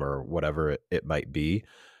program or whatever it might be.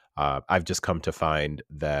 I've just come to find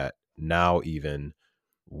that now, even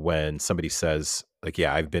when somebody says like,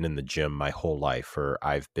 yeah, I've been in the gym my whole life, or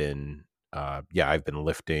I've been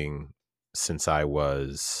lifting since I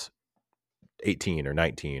was 18 or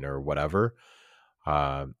 19 or whatever.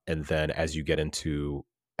 And then as you get into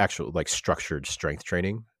actual like structured strength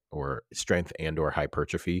training or strength and or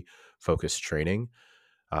hypertrophy focused training,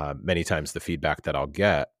 many times the feedback that I'll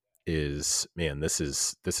get is, man, this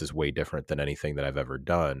is way different than anything that I've ever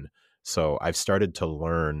done. So I've started to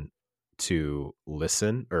learn to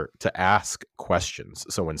listen or to ask questions.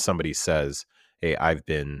 So when somebody says, hey,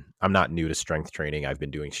 I'm not new to strength training, I've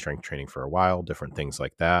been doing strength training for a while, different things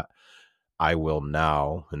like that, I will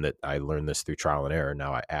now, and that I learned this through trial and error,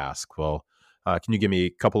 now I ask, well, can you give me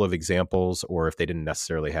a couple of examples? Or if they didn't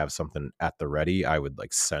necessarily have something at the ready, I would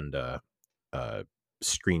like send a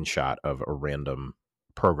screenshot of a random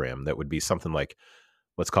program that would be something like,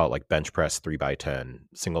 let's call it like bench press 3x10,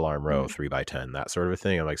 single arm row 3x10, that sort of a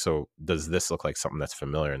thing. I'm like, so does this look like something that's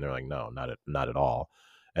familiar? And they're like, no, not at all.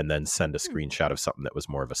 And then send a screenshot of something that was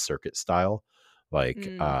more of a circuit style, like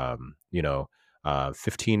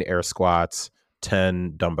 15 air squats,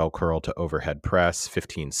 10 dumbbell curl to overhead press,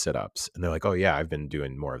 15 sit-ups. And they're like, oh yeah, I've been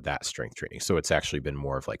doing more of that strength training. So it's actually been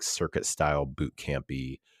more of like circuit style, boot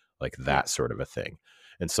campy, like that sort of a thing.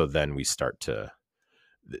 And so then we start to,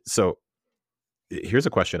 so here's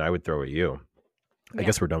a question I would throw at you. I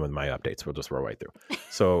guess we're done with my updates. We'll just roll right through.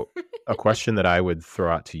 So a question that I would throw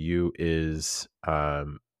out to you is,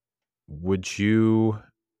 would you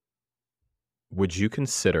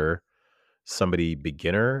consider somebody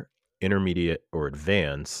beginner, intermediate, or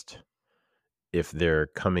advanced if they're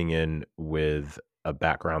coming in with a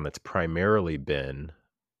background that's primarily been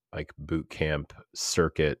like boot camp,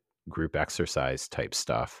 circuit, group exercise type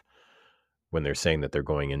stuff, when they're saying that they're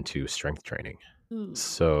going into strength training?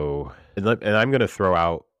 So, and I'm going to throw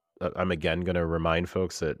out, I'm again going to remind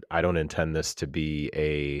folks that I don't intend this to be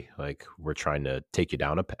a, like, we're trying to take you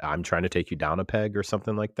down I'm trying to take you down a peg or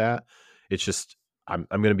something like that. It's just, I'm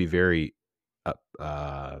going to be very,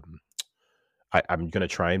 I'm going to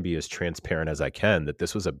try and be as transparent as I can, that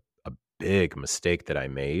this was a big mistake that I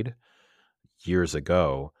made years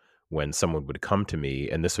ago, when someone would come to me,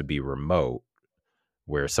 and this would be remote,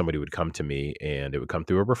 where somebody would come to me and it would come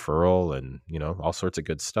through a referral and, all sorts of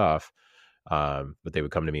good stuff. But they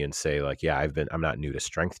would come to me and say like, yeah, I'm not new to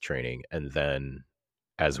strength training. And then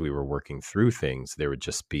as we were working through things, there would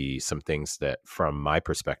just be some things that from my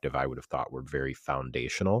perspective, I would have thought were very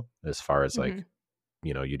foundational, as far as like,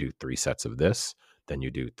 you do 3 sets of this, then you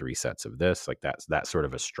do 3 sets of this, like that sort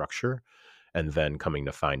of a structure. And then coming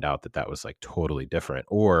to find out that that was like totally different,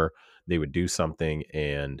 or they would do something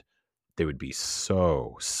and they would be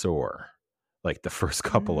so sore like the first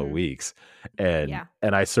couple of weeks. And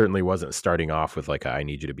I certainly wasn't starting off with like, I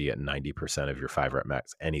need you to be at 90% of your 5 rep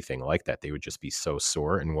max, anything like that. They would just be so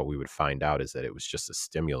sore. And what we would find out is that it was just a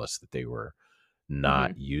stimulus that they were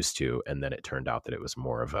not used to. And then it turned out that it was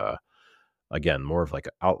more of a again, more of like,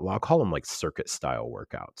 I'll call them like circuit style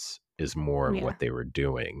workouts is more of Yeah. what they were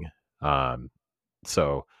doing.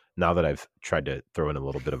 So now that I've tried to throw in a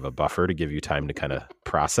little bit of a buffer to give you time to kind of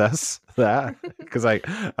process that, because I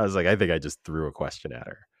was like, I think I just threw a question at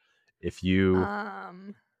her. If you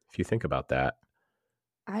um, think about that,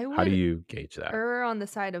 I how do would you gauge that? err on the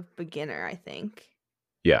side of beginner, I think.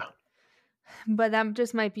 Yeah. But that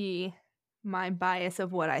just might be my bias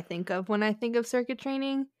of what I think of when I think of circuit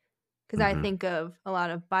training. Because I Hmm. think of a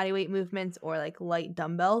lot of body weight movements or like light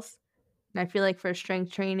dumbbells. And I feel like for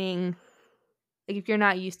strength training, like if you're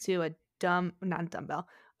not used to not a dumbbell,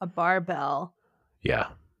 a barbell,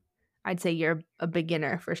 Yeah. I'd say you're a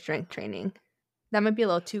beginner for strength training. That might be a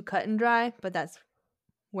little too cut and dry, but that's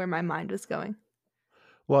where my mind was going.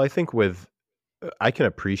 Well, I think I can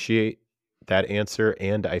appreciate that answer,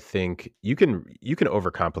 and I think you can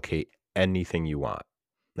overcomplicate anything you want,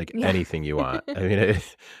 like Yeah. anything you want. I mean,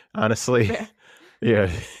 honestly, Fair.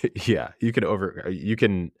 yeah, yeah, you can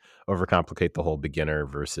overcomplicate the whole beginner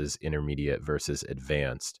versus intermediate versus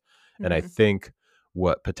advanced, and I Hmm. think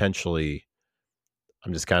what potentially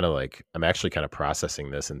I'm just kind of like I'm actually kind of processing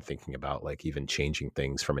this and thinking about like even changing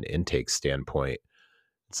things from an intake standpoint.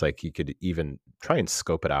 It's like you could even try and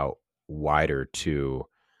scope it out wider to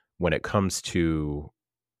when it comes to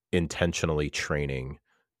intentionally training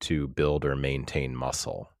to build or maintain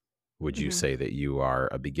muscle. Would you Hmm. say that you are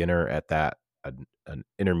a beginner at that, an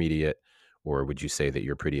intermediate, or would you say that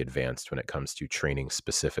you're pretty advanced when it comes to training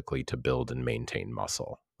specifically to build and maintain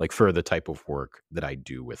muscle? Like for the type of work that I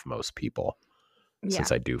do with most people, Yeah.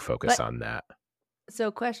 since I do focus But on that.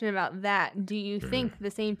 so, question about that. Do you Mhm. think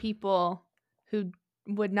the same people who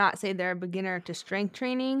would not say they're a beginner to strength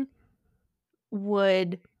training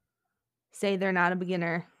would say they're not a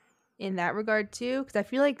beginner in that regard too? Because I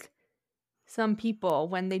feel like some people,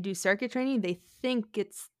 when they do circuit training, they think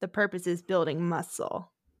the purpose is building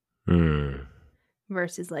muscle Mm.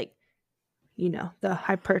 versus like, the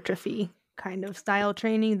hypertrophy kind of style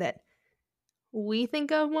training that we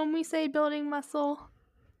think of when we say building muscle,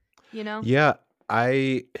 you know? Yeah,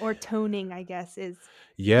 I Or toning, I guess, is that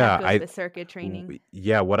yeah, goes with circuit training.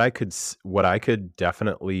 yeah, what I could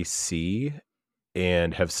definitely see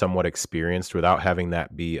and have somewhat experienced without having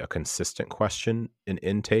that be a consistent question in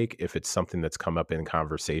intake, if it's something that's come up in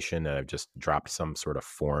conversation and I've just dropped some sort of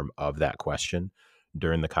form of that question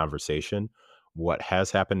during the conversation, what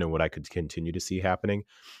has happened and what I could continue to see happening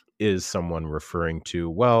is someone referring to,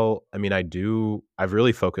 well, I mean, I've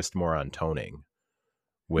really focused more on toning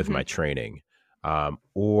with Hmm. my training.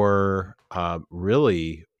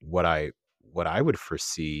 Really what I would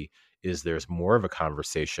foresee is there's more of a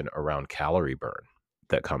conversation around calorie burn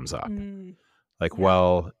that comes up. Mm, Like, yeah.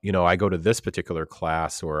 well, I go to this particular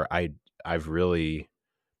class, or I've really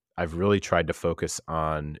I've really tried to focus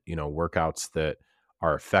on, workouts that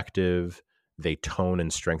are effective, they tone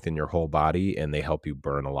and strengthen your whole body, and they help you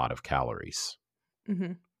burn a lot of calories.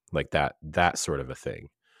 Hmm. Like that sort of a thing.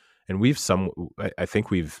 And I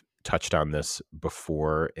think we've touched on this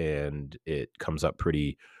before, and it comes up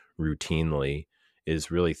pretty routinely,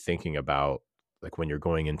 is really thinking about like when you're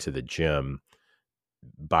going into the gym,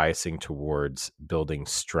 biasing towards building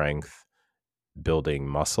strength, building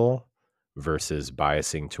muscle versus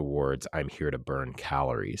biasing towards I'm here to burn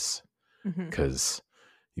calories. Hmm. Because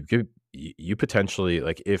you potentially,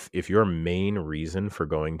 like, if your main reason for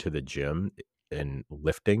going to the gym and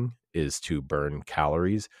lifting is to burn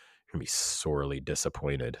calories, you're gonna be sorely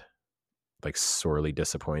disappointed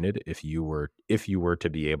if you were to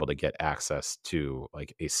be able to get access to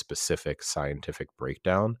like a specific scientific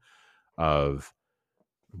breakdown of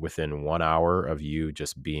within 1 hour of you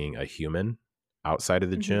just being a human outside of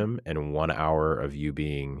the Hmm. gym and 1 hour of you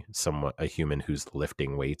being somewhat a human who's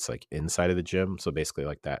lifting weights like inside of the gym. So basically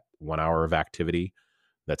like that 1 hour of activity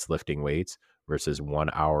that's lifting weights versus 1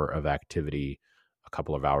 hour of activity a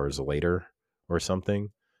couple of hours later or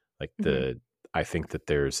something. Like Hmm. I think that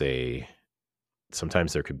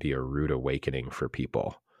sometimes there could be a rude awakening for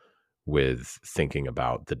people with thinking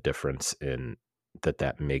about the difference in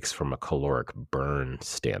that makes from a caloric burn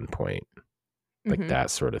standpoint, like Hmm.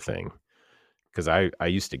 that sort of thing. Because I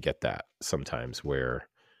used to get that sometimes where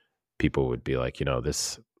people would be like,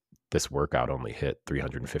 this workout only hit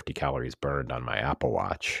 350 calories burned on my Apple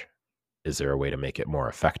Watch. Is there a way to make it more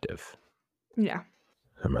effective? Yeah.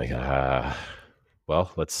 I'm like,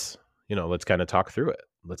 well, let's kind of talk through it.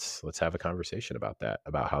 Let's have a conversation about that,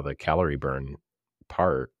 about how the calorie burn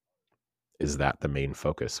part is that the main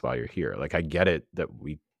focus while you're here. Like I get it that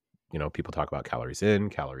people talk about calories in,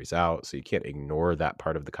 calories out, so you can't ignore that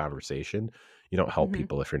part of the conversation. You don't help Hmm.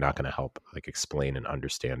 people if you're not going to help like explain and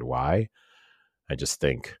understand why. I just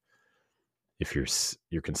think if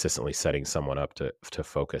you're consistently setting someone up to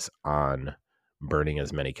focus on burning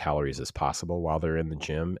as many calories as possible while they're in the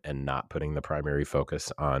gym and not putting the primary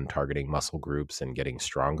focus on targeting muscle groups and getting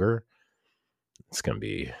stronger, that's gonna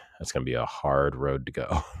be a hard road to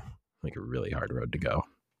go. Like a really hard road to go.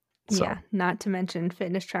 So Yeah, not to mention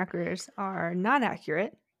fitness trackers are not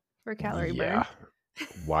accurate for calorie burn.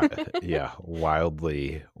 yeah,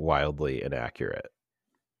 wildly inaccurate.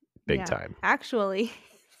 Big Yeah, time. actually.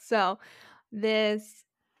 So this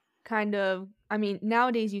kind of, I mean,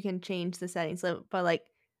 nowadays you can change the settings, but like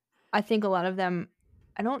I think a lot of them,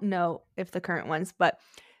 I don't know if the current ones, but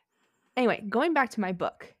anyway, going back to my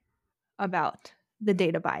book about the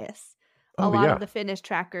data bias, a Oh lot yeah. of the fitness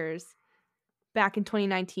trackers back in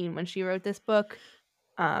 2019 when she wrote this book,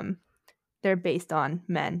 they're based on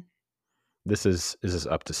men. Is this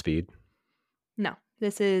Up to Speed? No,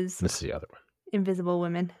 this is This is the other one. Invisible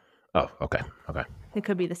Women. Oh, okay. It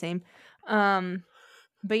could be the same.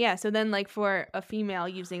 But yeah, so then like for a female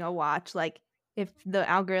using a watch, like if the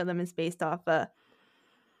algorithm is based off a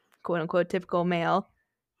quote unquote typical male,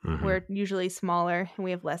 Mhm. we're usually smaller and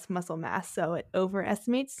we have less muscle mass, so it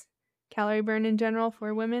overestimates calorie burn in general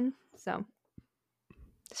for women. So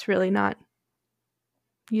it's really not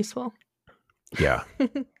useful. Yeah.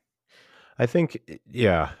 I think,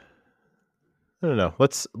 yeah. I don't know.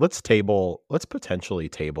 Let's potentially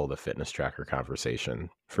table the fitness tracker conversation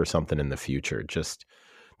for something in the future. Just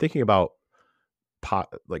thinking about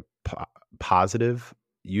positive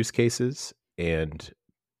use cases and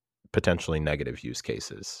potentially negative use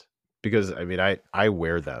cases. Because I mean, I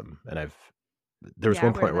wear them, and there was Yeah, I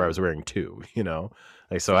one wear point where I them. was wearing two.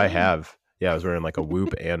 Like so I Same. was wearing like a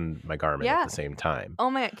Whoop and my Garmin at Yeah. the same time. Oh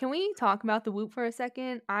my God, can we talk about the Whoop for a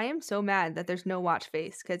second? I am so mad that there's no watch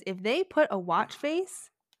face because if they put a watch face,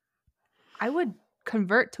 I would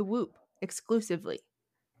convert to Whoop exclusively.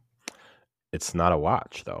 It's not a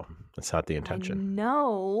watch though. That's not the I intention.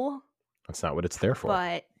 know, That's not what it's there for.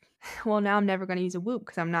 but well, now I'm never going to use a Whoop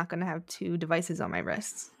because I'm not going to have two devices on my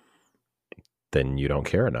wrists. Then you don't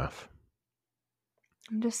care enough.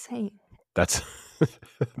 I'm just saying. That's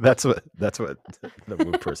what the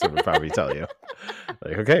Whoop person would probably tell you.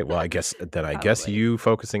 Like, okay, well, I guess Probably. you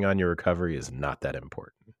focusing on your recovery is not that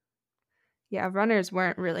important. Yeah, runners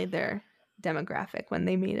weren't really their demographic when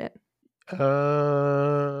they made it.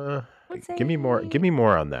 Give me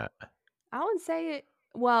more on that. I would say,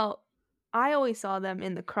 well, I always saw them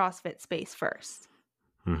in the CrossFit space first.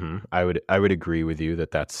 Mm-hmm. I would agree with you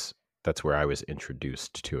that's where I was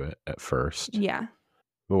introduced to it at first. Yeah.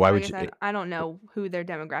 But why So would you? I don't know who their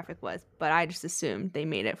demographic was, but I just assumed they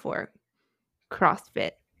made it for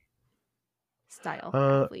CrossFit style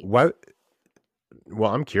athletes. Why?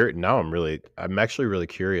 Well, I'm curious now. I'm actually really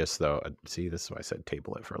curious though. See, this is why I said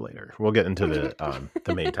table it for later. We'll get into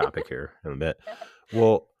the main topic here in a bit.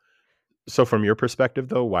 Well, so from your perspective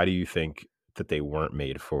though, why do you think that they weren't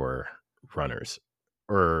made for runners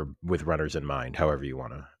or with runners in mind, however you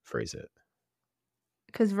want to phrase it?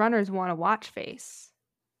 Because runners want a watch face.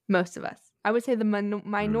 Most of us. I would say the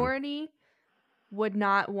minority would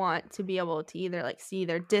not want to be able to either like see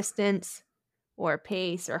their distance or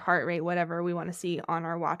pace or heart rate, whatever we want to see on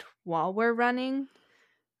our watch while we're running.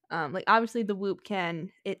 Like obviously the Whoop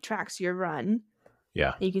it tracks your run.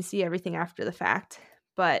 Yeah. You can see everything after the fact.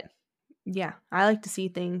 But yeah, I like to see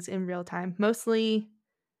things in real time. Mostly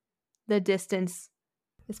the distance,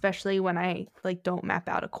 especially when I like don't map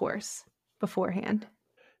out a course beforehand.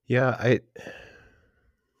 Yeah,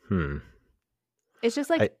 It's just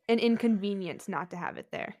like an inconvenience not to have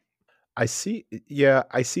it there. I see. Yeah,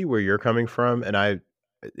 I see where you're coming from, and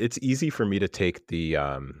it's easy for me to take the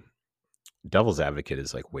devil's advocate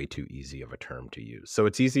is like way too easy of a term to use. So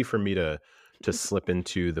it's easy for me to slip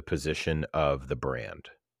into the position of the brand.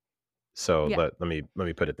 So Yeah. let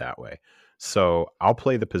me put it that way. So I'll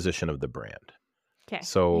play the position of the brand. Okay.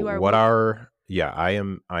 So You are what Whoop. I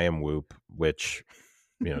am Whoop, which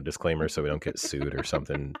disclaimer so we don't get sued or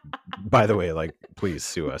something. By the way, like please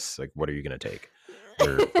sue us. Like what are you going to take?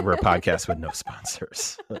 We're a podcast with no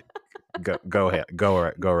sponsors. Like, go ahead, go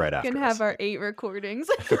right after. Can have our 8 recordings.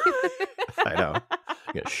 I know.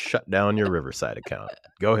 You're gonna shut down your Riverside account.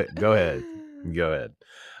 Go ahead.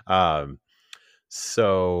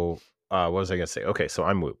 So what was I gonna say? Okay, so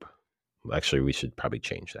I'm Whoop. Actually, we should probably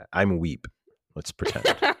change that. I'm Weep. Let's pretend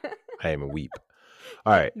I am a Weep.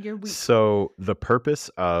 All right. You're Weep. So the purpose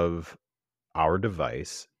of our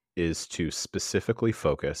device is to specifically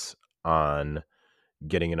focus on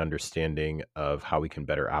getting an understanding of how we can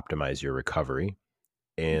better optimize your recovery.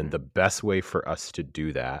 And the best way for us to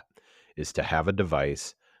do that is to have a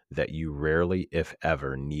device that you rarely, if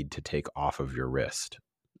ever, need to take off of your wrist.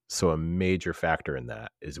 So a major factor in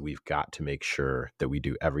that is we've got to make sure that we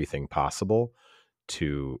do everything possible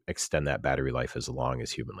to extend that battery life as long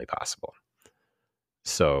as humanly possible.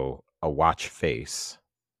 So a watch face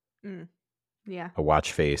Yeah.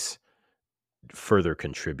 further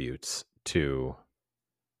contributes to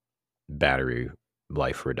battery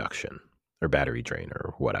life reduction or battery drain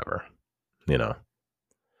or whatever, because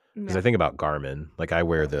Yeah. I think about Garmin, like I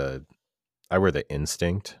wear the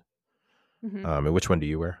Instinct. Mhm. And which one do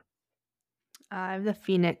you wear? I have the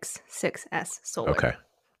Phoenix 6S Solar. Okay.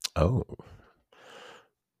 Oh,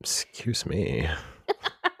 excuse me.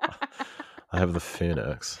 I have the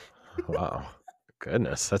Phoenix. Wow.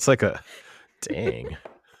 Goodness. That's like dang.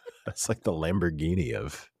 That's like the Lamborghini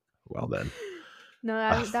of, well then. No,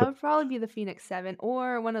 that would probably be the Phoenix 7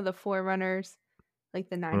 or one of the Forerunners, like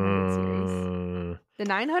the 900 series. The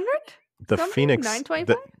 900? The Something? Phoenix,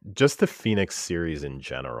 925? just the Phoenix series in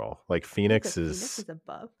general. Like Phoenix Phoenix is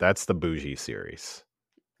above. That's the bougie series.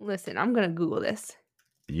 Listen, I'm gonna Google this.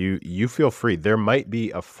 You feel free. There might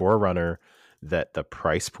be a Forerunner that the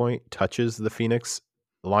price point touches the Phoenix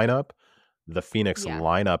lineup. The Phoenix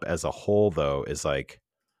lineup as a whole, though, is like,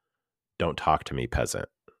 don't talk to me, peasant.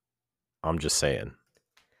 I'm just saying.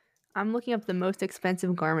 I'm looking up the most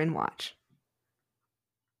expensive Garmin watch.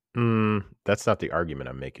 That's not the argument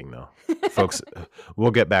I'm making, though. Folks,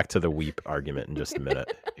 we'll get back to the Weep argument in just a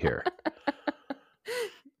minute here.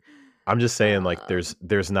 I'm just saying, like,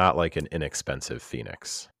 there's not like an inexpensive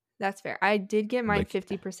Phoenix. That's fair. I did get mine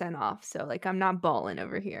 50% off, so like I'm not balling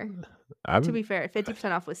over here. To be fair,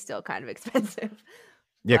 50% off was still kind of expensive.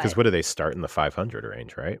 Yeah, because what do they start in the 500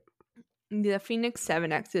 range, right? The Phoenix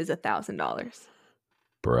 7X is $1,000.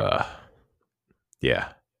 Bruh. Yeah.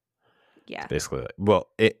 Yeah. Basically, well,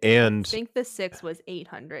 I think the 6 was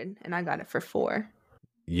 800, and I got it for 4.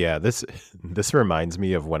 Yeah, this reminds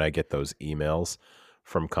me of when I get those emails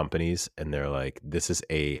from companies, and they're like, "This is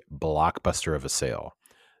a blockbuster of a sale.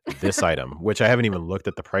 This item," which I haven't even looked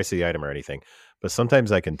at the price of the item or anything, but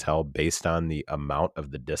sometimes I can tell based on the amount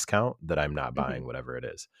of the discount that I'm not buying whatever it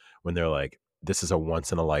is. When they're like, "This is a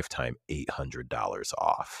once in a lifetime $800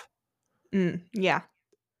 off." Yeah.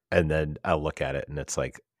 And then I'll look at it, and it's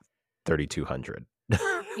like $3,200.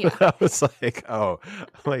 Yeah. I was like, oh,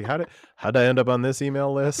 like how'd I end up on this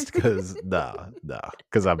email list? Because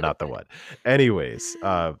because I'm not the one. Anyways,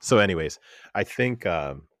 I think,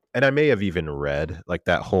 and I may have even read like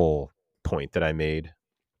that whole point that I made.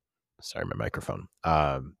 Sorry, my microphone.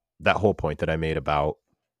 That whole point that I made about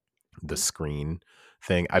the screen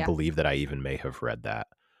thing. I believe that I even may have read that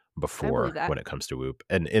before when it comes to Whoop.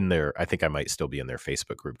 And in there, I think I might still be in their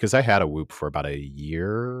Facebook group because I had a Whoop for about a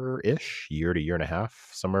year to year and a half,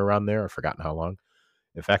 somewhere around there. I've forgotten how long.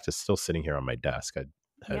 In fact, it's still sitting here on my desk. I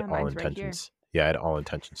had all intentions. I had all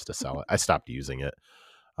intentions to sell it. I stopped using it.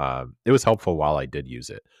 It was helpful while I did use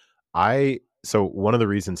it. So one of the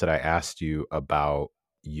reasons that I asked you about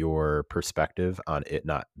your perspective on it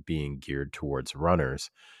not being geared towards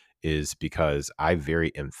runners is because I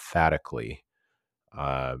very emphatically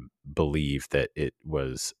believe that it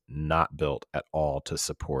was not built at all to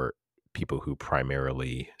support people who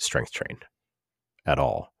primarily strength train at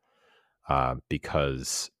all,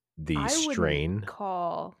 because the strain. Wouldn't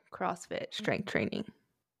call CrossFit strength training.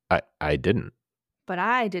 I didn't. But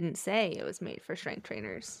I didn't say it was made for strength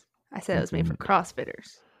trainers. I said it was made for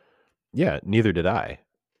CrossFitters. Yeah, neither did I.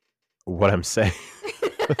 What I'm saying.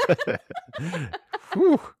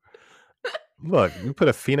 Whew. Look, you put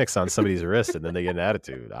a Phoenix on somebody's wrist and then they get an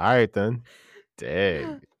attitude. All right, then.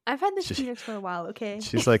 Dang. I've had this Phoenix for a while, okay?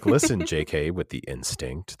 She's like, listen, JK, with the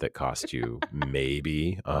Instinct that cost you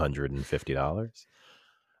maybe $150.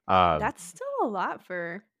 That's still a lot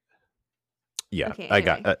for... Yeah, okay,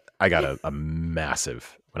 anyway. I got a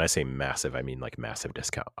massive, when I say massive, I mean like massive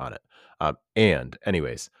discount on it. And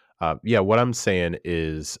anyways, what I'm saying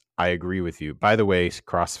is I agree with you. By the way,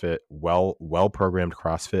 CrossFit, well-programmed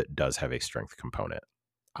CrossFit does have a strength component.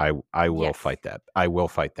 I will fight that. I will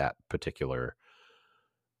fight that particular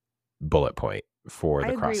bullet point for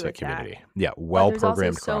the CrossFit community. That. Yeah,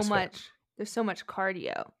 well-programmed CrossFit. There's so much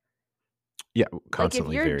cardio. Yeah,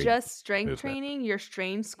 constantly. Like if you're just strength training, your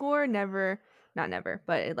strain score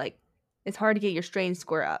it's hard to get your strain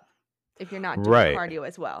score up if you're not doing cardio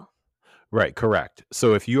as well. Right, correct.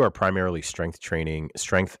 So if you are primarily strength training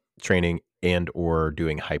and or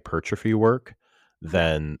doing hypertrophy work,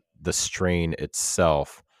 then the strain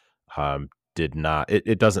itself did not,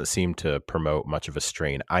 it doesn't seem to promote much of a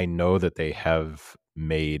strain. I know that they have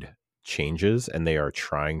made changes and they are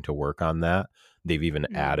trying to work on that. They've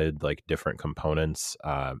even added like different components.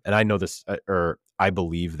 And I know this, or I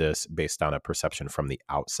believe this based on a perception from the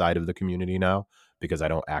outside of the community now, because I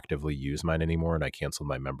don't actively use mine anymore and I canceled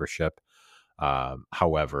my membership.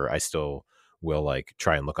 However, I still will like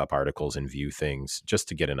try and look up articles and view things just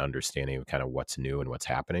to get an understanding of kind of what's new and what's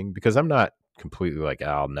happening, because I'm not completely like,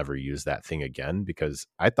 I'll never use that thing again, because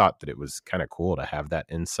I thought that it was kind of cool to have that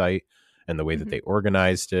insight and the way that Mhm. they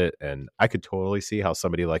organized it. And I could totally see how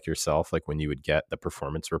somebody like yourself, like when you would get the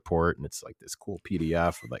performance report and it's like this cool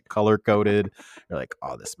PDF with like color coded, you're like,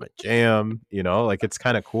 oh, this is my jam, like it's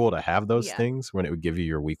kind of cool to have those Yeah. things when it would give you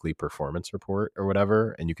your weekly performance report or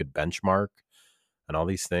whatever, and you could benchmark and all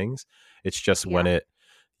these things. It's just when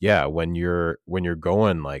Yeah. when you're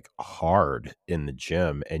going like hard in the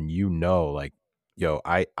gym and like, yo,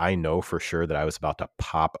 I know for sure that I was about to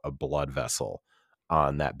pop a blood vessel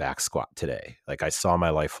on that back squat today. Like I saw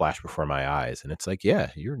my life flash before my eyes, and it's like,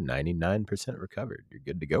 yeah, you're 99% recovered. You're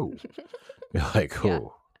good to go. You're like, Yeah.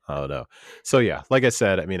 oh, I don't know. So yeah, like I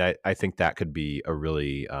said, I mean, I think that could be a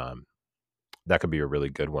really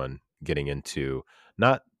good one, getting into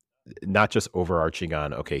not not just overarching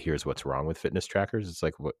on, okay, here's what's wrong with fitness trackers. It's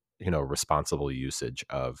like, what, responsible usage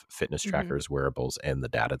of fitness Mhm. trackers, wearables, and the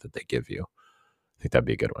data that they give you. I think that'd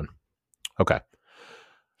be a good one. Okay.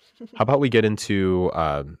 How about we get into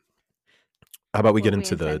What we the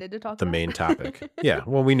intended to talk the about. main topic? Yeah.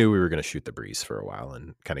 Well, we knew we were going to shoot the breeze for a while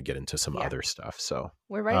and kind of get into some Yeah. other stuff. So,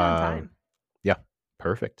 We're right on uh, time. yeah,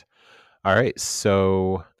 perfect. All right.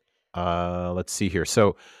 So, let's see here.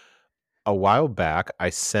 So, a while back,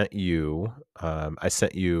 I sent you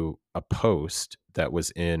a post that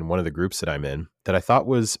was in one of the groups that I'm in that I thought it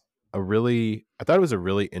was a really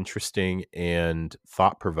interesting and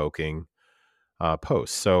thought provoking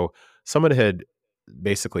post. So someone had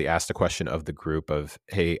basically asked a question of the group of,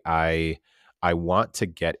 hey, I want to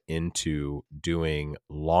get into doing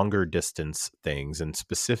longer distance things. And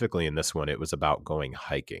specifically in this one, it was about going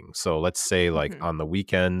hiking. So let's say like Mhm. on the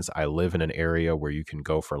weekends, I live in an area where you can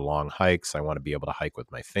go for long hikes. I want to be able to hike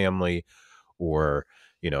with my family, or,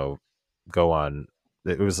 you know, go on.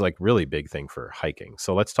 It was like really big thing for hiking.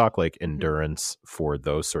 So let's talk like Mhm. endurance for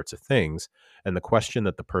those sorts of things. And the question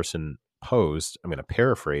that the person posed, I'm going to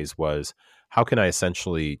paraphrase, was, how can I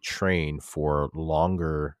essentially train for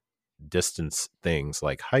longer distance things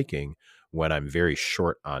like hiking when I'm very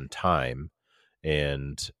short on time?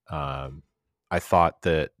 And I thought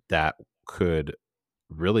that that could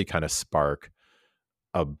really kind of spark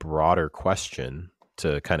a broader question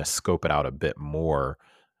to kind of scope it out a bit more,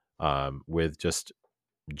 with just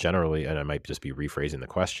generally, and I might just be rephrasing the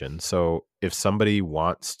question. So if somebody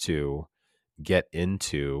wants to get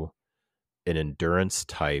into an endurance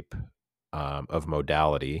type of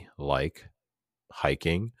modality like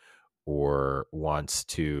hiking, or wants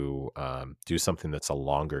to do something that's a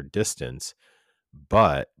longer distance,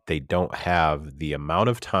 but they don't have the amount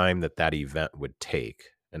of time that that event would take.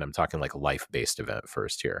 And I'm talking like life-based event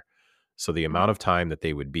first here. So the amount Mhm. of time that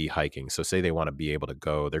they would be hiking. So say they want to be able to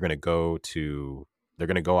go, they're going to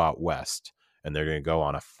go out west and they're going to go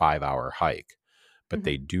on a 5-hour hike, but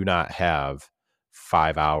they Mhm. do not have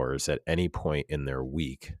 5 hours at any point in their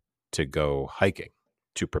week to go hiking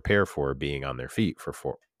to prepare for being on their feet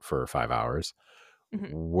for 5 hours.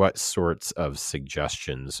 Mhm. What sorts of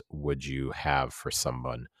suggestions would you have for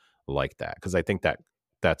someone like that? Because I think that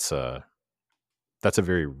that's a that's a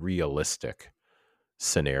very realistic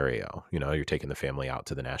scenario. You're taking the family out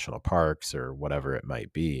to the national parks or whatever it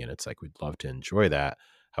might be, and it's like, we'd love to enjoy that.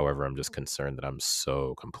 However, I'm just concerned that I'm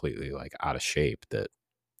so completely like out of shape that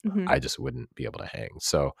Mhm. I just wouldn't be able to hang.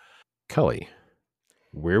 So, Kelly,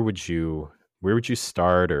 where would you where would you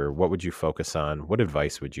start, or what would you focus on? What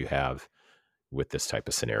advice would you have with this type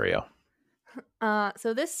of scenario?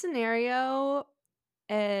 So this scenario,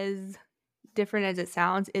 as different as it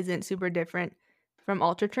sounds, isn't super different from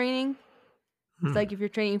ultra training. It's Hmm. like if you're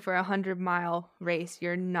training for 100-mile race,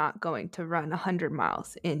 you're not going to run 100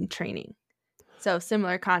 miles in training. So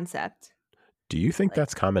similar concept. Do you think Like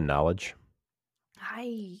that's common knowledge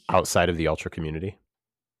I outside of the ultra community?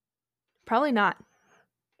 probably not,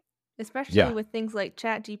 especially Yeah. with things like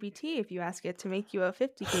Chat GPT. If you ask it to make you a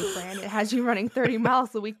 50K plan, it has you running 30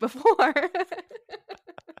 miles the week before.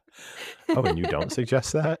 Oh, and you don't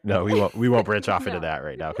suggest that? No, we won't branch off into No. that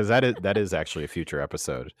right now, because that is actually a future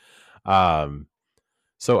episode. Um,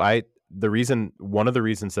 so one of the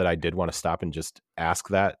reasons that I did want to stop and just ask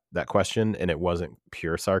that question, and it wasn't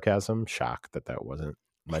pure sarcasm, shock that wasn't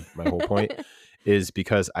my whole point, is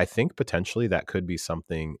because I think potentially that could be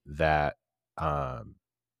something that um,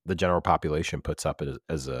 the general population puts up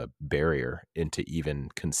as a barrier into even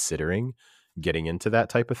considering getting into that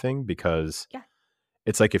type of thing, because Yeah.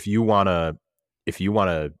 it's like, if you want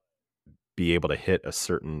to be able to hit a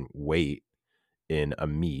certain weight in a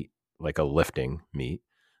meet, like a lifting meet,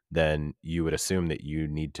 then you would assume that you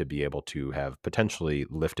need to be able to have potentially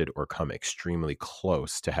lifted or come extremely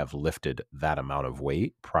close to have lifted that amount of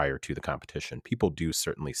weight prior to the competition. People do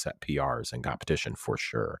certainly set PRs in competition for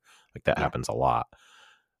sure. Like that Yeah. happens a lot.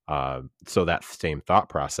 So that same thought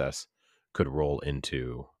process could roll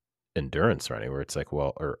into endurance running, where it's like,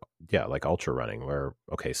 well, or yeah, like ultra running, where,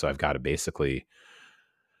 okay, so I've got to basically,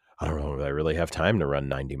 I don't know if I really have time to run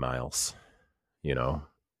 90 miles, Yeah.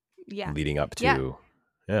 leading up Yeah. to,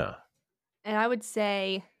 yeah. And I would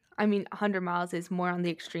say, I mean, 100 miles is more on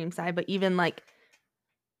the extreme side, but even like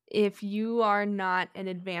if you are not an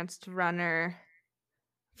advanced runner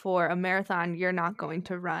for a marathon, you're not going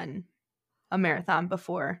to run a marathon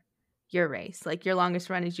before your race. Like your longest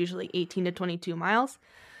run is usually 18 to 22 miles.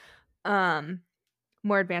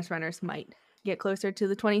 More advanced runners might get closer to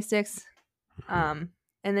the 26. And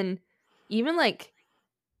then even like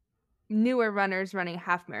newer runners running a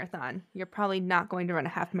half marathon, you're probably not going to run a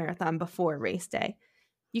half marathon before race day.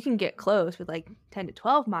 You can get close with like 10 to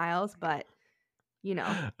 12 miles, but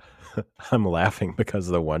I'm laughing because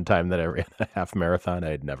the one time that I ran a half marathon, I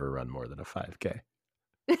had never run more than a 5K.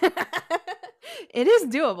 It is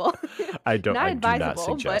doable. I do not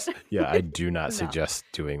advisable, suggest. but Yeah, I do not No. suggest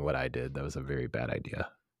doing what I did. That was a very bad idea.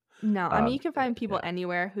 No, I mean, you can find people yeah.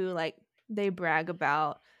 anywhere who like they brag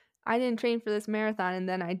about, I didn't train for this marathon and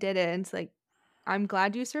then I did it. And it's like, I'm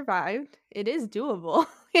glad you survived. It is doable.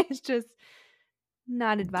 It's just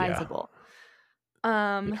not advisable.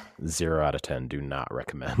 0 out of 10. Do not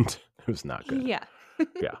recommend. It was not good. Yeah.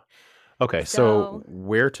 Yeah. Okay, so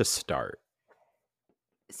where to start?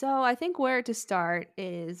 So I think where to start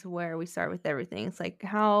is where we start with everything. It's like,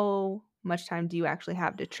 how much time do you actually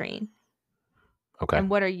have to train? Okay. And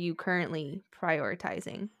what are you currently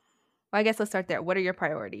prioritizing? Well, I guess let's start there. What are your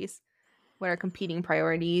priorities? What are competing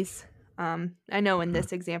priorities? I know in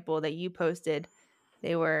this example that you posted,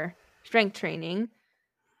 they were strength training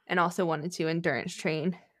and also wanted to endurance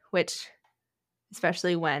train, which,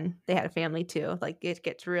 especially when they had a family too, like it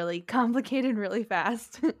gets really complicated really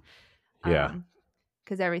fast. Yeah.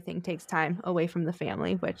 Because everything takes time away from the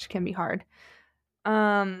family, which can be hard.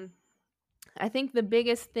 I think the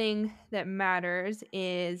biggest thing that matters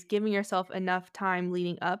is giving yourself enough time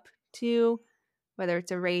leading up to whether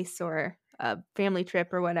it's a race or a family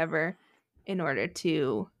trip or whatever in order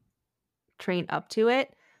to train up to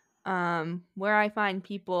it. Where I find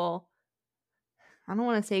people, I don't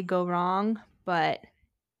want to say go wrong, but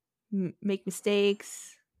make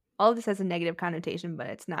mistakes. All of this has a negative connotation, but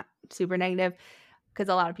it's not super negative because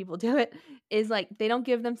a lot of people do it, is like they don't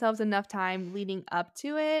give themselves enough time leading up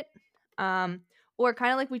to it. Or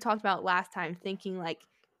kind of like we talked about last time, thinking like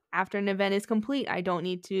after an event is complete, I don't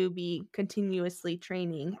need to be continuously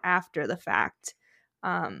training after the fact.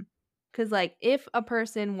 Because like if a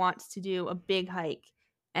person wants to do a big hike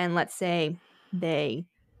and let's say they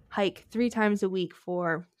hike 3 times a week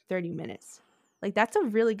for 30 minutes, like that's a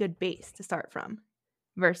really good base to start from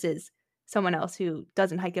versus someone else who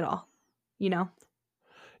doesn't hike at all,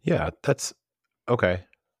 Yeah, that's okay.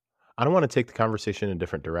 I don't want to take the conversation in a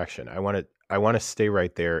different direction. I want to stay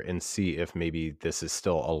right there and see if maybe this is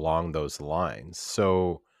still along those lines.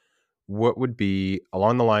 So what would be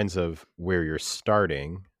along the lines of where you're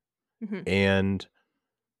starting and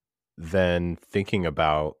then thinking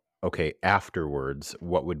about, okay, afterwards,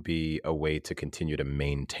 what would be a way to continue to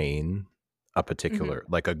maintain a particular,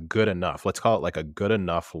 like a good enough, let's call it like a good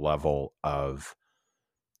enough level of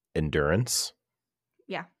endurance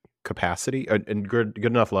capacity and good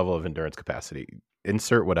enough level of endurance capacity.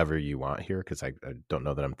 Insert whatever you want here because I don't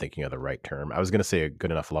know that I'm thinking of the right term. I was going to say a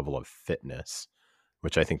good enough level of fitness,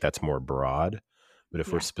 which I think that's more broad. But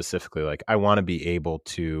if we're specifically like, I want to be able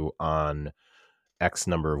to, on X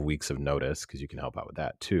number of weeks of notice, because you can help out with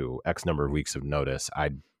that too, X number of weeks of notice,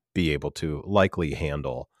 I'd be able to likely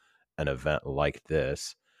handle an event like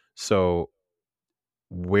this. So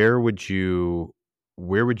where would you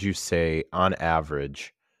say on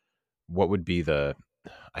average, what would be the,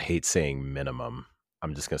 I hate saying minimum.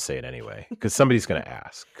 I'm just going to say it anyway, because somebody's going to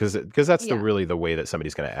ask, because that's really the way that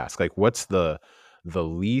somebody's going to ask. Like, what's the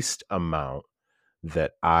least amount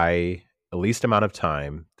of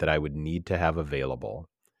time that I would need to have available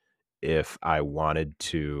if I wanted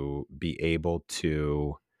to be able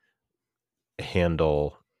to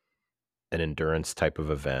handle an endurance type of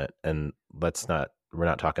event? And we're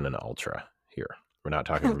not talking an ultra here. We're not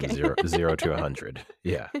talking from zero to 100.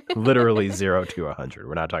 Yeah, literally 0 to 100.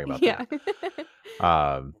 We're not talking about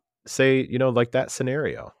that. Say, like that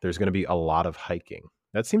scenario, there's going to be a lot of hiking.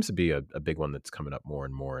 That seems to be a big one that's coming up more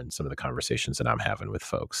and more in some of the conversations that I'm having with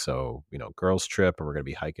folks. So, girls trip and we're going to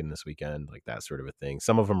be hiking this weekend, like that sort of a thing.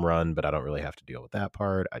 Some of them run, but I don't really have to deal with that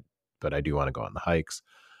part. But I do want to go on the hikes.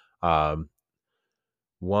 Um,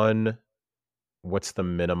 one, what's the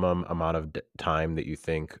minimum amount of time that you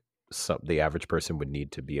think the average person would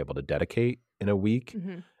need to be able to dedicate in a week?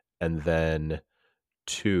 Hmm. And then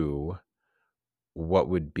two, what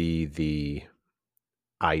would be the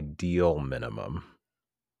ideal minimum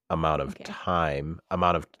amount of Okay. time,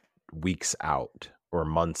 amount of weeks out or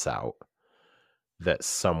months out that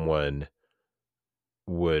someone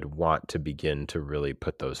would want to begin to really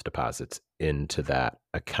put those deposits into that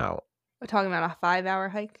account? We're talking about a 5-hour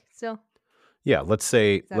hike still. Yeah, let's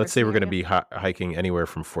say Is that our we're going to scenario? be hiking anywhere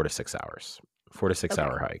from 4 to 6 hours. 4 to 6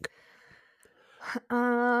 hour Okay. hike.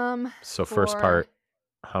 So first For part,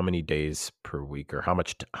 how many days per week or how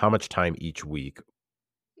much time each week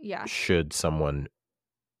yeah. should someone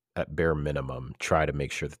at bare minimum try to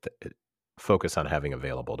make sure that focus on having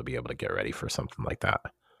available to be able to get ready for something like that?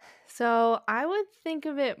 So I would think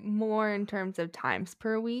of it more in terms of times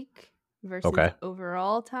per week versus Okay.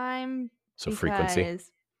 overall time So frequency.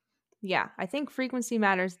 because, yeah, I think frequency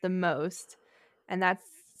matters the most. And that's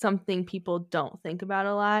something people don't think about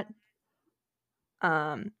a lot.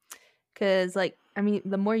 Because,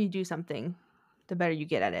 the more you do something, the better you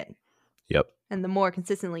get at it. Yep. And the more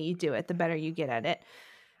consistently you do it, the better you get at it.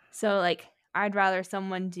 So, I'd rather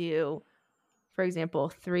someone do, for example,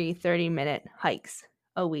 3 30-minute hikes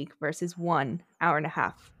a week versus 1 hour and a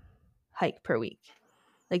half hike per week.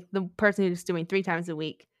 Like the person who's doing 3 times a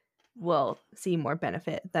week will see more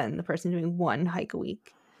benefit than the person doing 1 hike a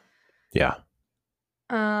week. Yeah.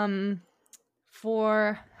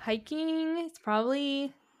 For hiking, it's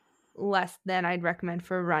probably less than I'd recommend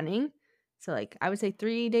for running. So I would say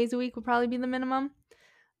 3 days a week would probably be the minimum.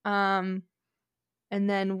 And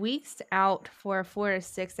then weeks out for a 4 to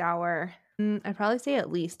 6 hour, I'd probably say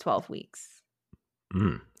at least 12 weeks.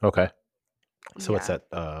 Okay. So what's Yeah.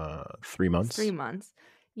 that? 3 months? It's 3 months.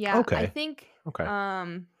 Yeah, I Okay. think Okay.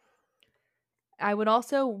 I would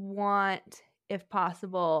also want, if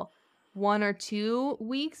possible, 1 or 2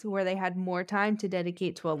 weeks where they had more time to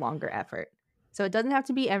dedicate to a longer effort. So it doesn't have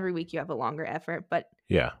to be every week you have a longer effort, but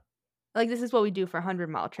Yeah. this is what we do for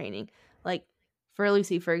 100-mile training. Like for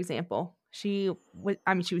Lucy, for example, she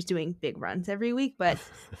was doing big runs every week, but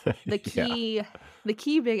the Yeah.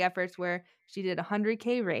 key big efforts were she did a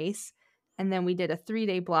 100K race, and then we did a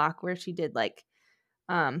 3-day block where she did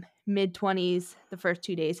mid-20s the first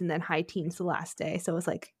 2 days and then high teens the last day. So it was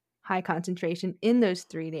high concentration in those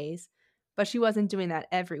 3 days. But she wasn't doing that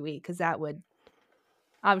every week because that would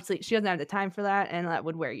obviously she doesn't have the time for that, and that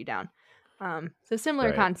would wear you down. So similar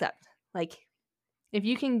Right. concept. If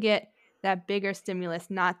you can get that bigger stimulus,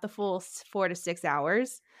 not the full 4 to 6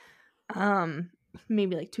 hours,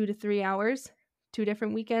 maybe 2 to 3 hours, 2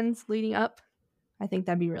 different weekends leading up, I think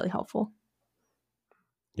that'd be really helpful.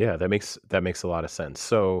 Yeah, that makes a lot of sense.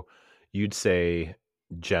 So you'd say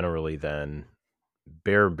generally then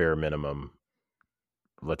bare minimum,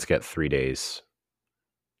 let's get 3 days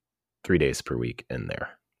per week in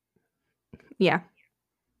there. Yeah.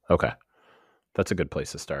 Okay. That's a good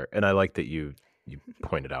place to start. And I like that you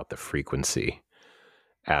pointed out the frequency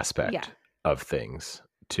aspect of things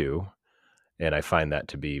too. And I find that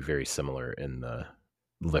to be very similar in the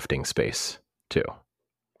lifting space too,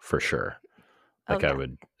 for sure. I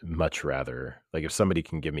would much rather, if somebody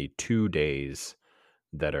can give me 2 days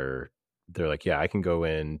they're like, yeah, I can go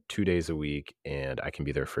in 2 days a week and I can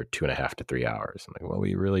be there for 2.5 to 3 hours. I'm like, well,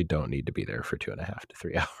 we really don't need to be there for 2.5 to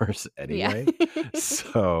 3 hours anyway. Yeah.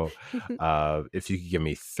 So if you could give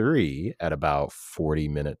me 3 at about 40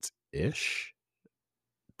 minutes ish,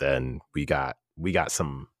 then we got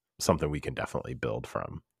something we can definitely build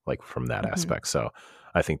from that Mhm. aspect. So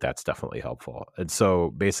I think that's definitely helpful. And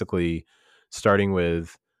so basically starting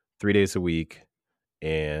with 3 days a week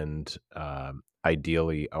and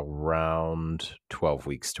ideally around 12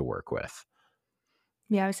 weeks to work with.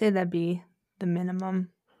 Yeah, I would say that'd be the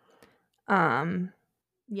minimum.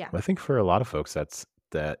 Yeah. I think for a lot of folks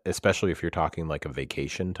that especially if you're talking like a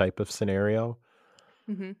vacation type of scenario,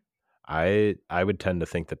 Mhm. I would tend to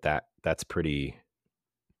think that's pretty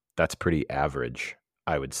average,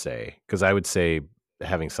 I would say. Because I would say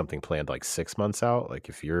having something planned 6 months out,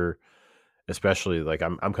 if you're especially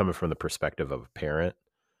I'm coming from the perspective of a parent,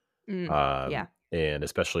 Yeah. and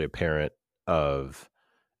especially a parent of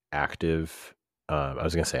active I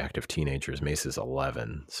was going to say active teenagers. Mace is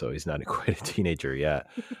 11, so he's not quite a teenager yet.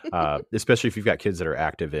 Especially if you've got kids that are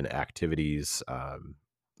active in activities,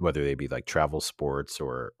 whether they be travel sports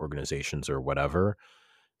or organizations or whatever.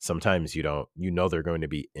 sometimes you know they're going to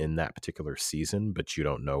be in that particular season, but you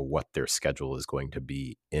don't know what their schedule is going to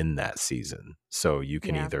be in that season. So you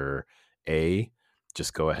can Yeah. either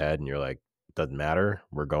just go ahead and you're like, doesn't matter,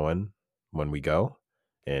 we're going when we go.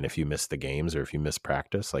 And if you miss the games or if you miss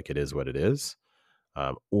practice, like, it is what it is.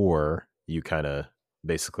 Or you kind of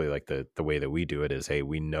basically, like, the way that we do it is, hey,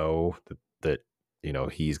 we know that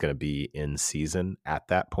he's going to be in season at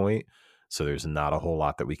that point. So there's not a whole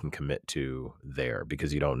lot that we can commit to there,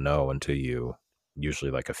 because you don't know until you, usually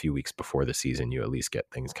like a few weeks before the season, you at least get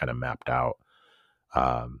things kind of mapped out.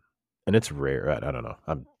 And it's rare. I don't know.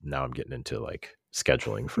 I'm getting into like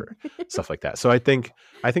scheduling for stuff like that. So I think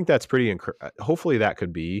that's pretty, hopefully that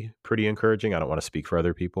could be pretty encouraging. I don't want to speak for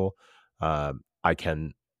other people. I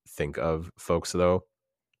can think of folks though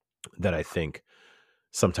that I think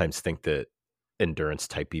sometimes think that endurance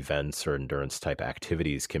type events or endurance type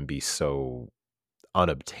activities can be so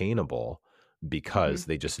unobtainable Hmm. because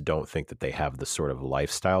they just don't think that they have the sort of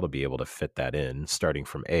lifestyle to be able to fit that in, starting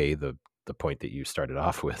from the point that you started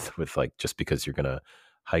off with like, just because you're going to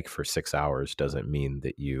hike for 6 hours doesn't mean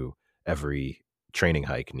that every training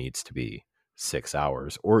hike needs to be 6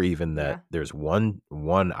 hours, or even that Yeah. there's one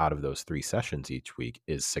out of those 3 sessions each week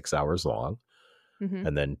is 6 hours long. Hmm.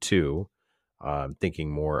 And then two,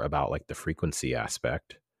 thinking more about like the frequency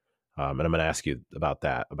aspect. And I'm going to ask you about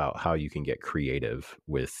that, about how you can get creative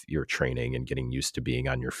with your training and getting used to being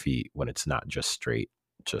on your feet when it's not just straight,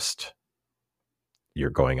 just you're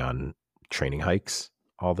going on training hikes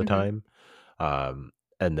all the Hmm. time.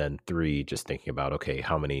 And then three, just thinking about, okay,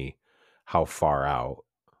 how far out,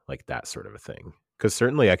 like that sort of a thing. Because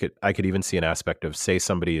certainly I could even see an aspect of, say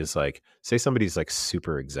somebody's like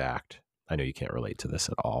super exact. I know you can't relate to this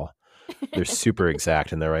at all. They're super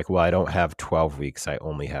exact and they're like, well, I don't have 12 weeks. I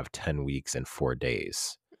only have 10 weeks and 4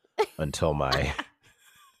 days until my,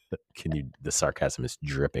 the sarcasm is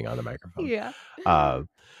dripping on the microphone. Yeah. Uh,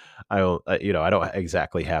 I don't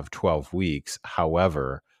exactly have 12 weeks.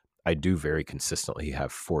 However, I do very consistently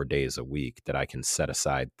have 4 days a week that I can set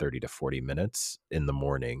aside 30 to 40 minutes in the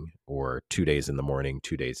morning, or 2 days in the morning,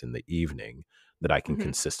 2 days in the evening, that I can Hmm.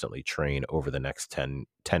 consistently train over the next 10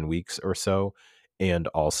 weeks or so. And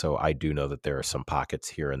also, I do know that there are some pockets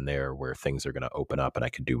here and there where things are going to open up and I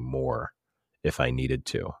could do more if I needed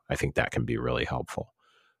to. I think that can be really helpful.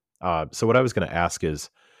 So what I was going to ask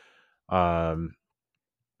is, um,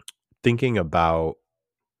 thinking about,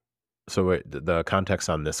 the context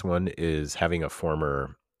on this one is having had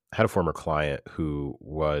a former client who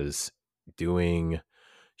was doing,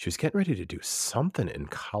 she was getting ready to do something in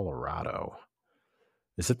Colorado.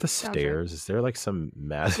 Is it the Sounds right. stairs? Is there like some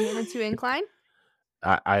mass? Manitou Incline.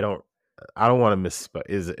 I don't, I don't want to miss, but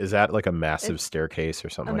is that like a massive It's staircase or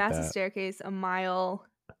a something like massive that? staircase, a mile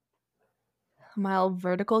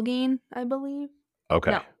vertical gain, I believe.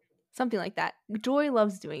 Okay. No, something like that. Joy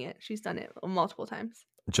loves doing it. She's done it multiple times.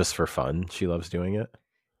 Just for fun. She loves doing it.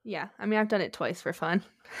 Yeah, I mean, I've done it twice for fun.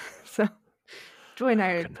 So Joy and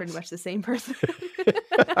I Oh, are pretty goodness. much the same person.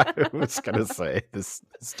 I was going to say, this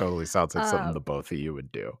totally sounds like something uh, the both of you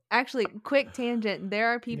would do. Actually, quick tangent. There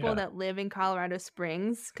are people Yeah. that live in Colorado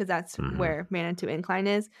Springs because that's Hmm. where Manitou Incline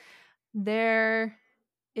is. There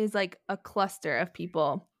is like a cluster of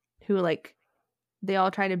people who like they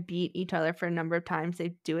all try to beat each other for a number of times they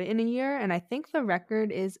do it in a year, and I think the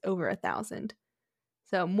record is over 1,000.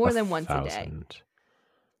 So A more than once a day, thousand.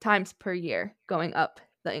 times per year going up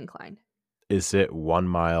the incline. Is it 1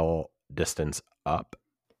 mile distance up?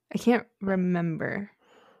 I can't remember.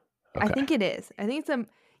 I Okay. think it is. I think it's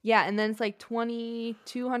yeah, and then it's like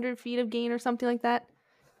 2,200 feet of gain or something like that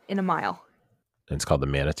in a mile. And it's called the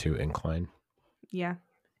Manitou Incline. Yeah.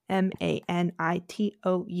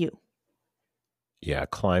 Manitou. Yeah,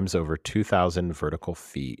 climbs over 2,000 vertical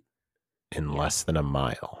feet in Yeah. less than a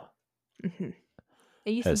mile. Hmm.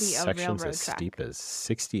 It used to Has be a sections railroad as steep track. as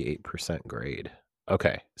 68% grade.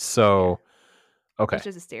 Okay. Yeah. So, okay. It's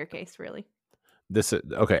just a staircase, really.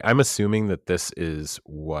 Okay. I'm assuming that this is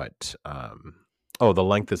what, the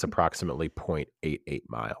length is approximately 0.88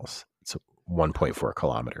 miles. It's 1.4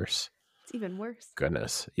 kilometers. It's even worse.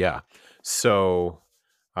 Goodness. Yeah. So,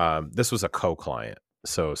 this was a co-client.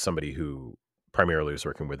 So somebody who primarily was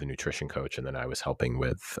working with a nutrition coach, and then I was helping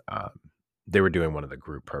with, they were doing one of the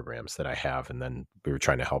group programs that I have. And then we were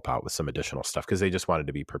trying to help out with some additional stuff because they just wanted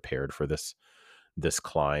to be prepared for this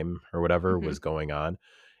climb or whatever Hmm. was going on.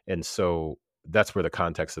 And so that's where the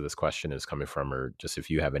context of this question is coming from, or just if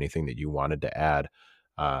you have anything that you wanted to add.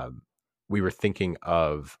 Um, we were thinking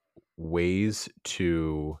of ways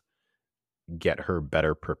to get her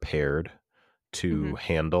better prepared Hmm. to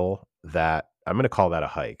handle that. I'm going to call that a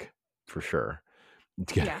hike for sure.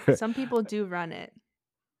 Get Yeah. her- Some people do run it.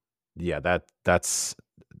 yeah, that's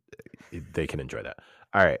they can enjoy that.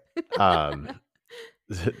 All right.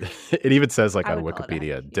 It even says like I on would call it a hike.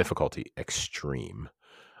 Wikipedia, Yeah. difficulty extreme.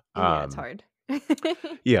 Yeah, it's Um, hard.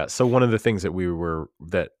 yeah. So one of the things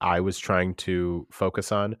that I was trying to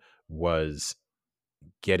focus on was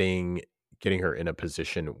getting getting her in a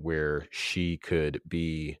position where she could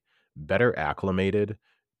be better acclimated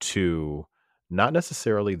to not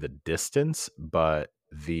necessarily the distance, but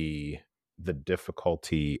the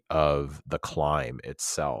difficulty of the climb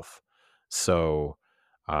itself. So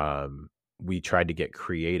um, we tried to get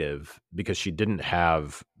creative because she didn't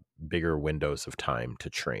have bigger windows of time to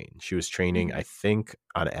train. She was training, I Mhm. think,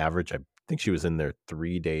 on average, I think she was in there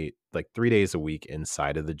 3 days a week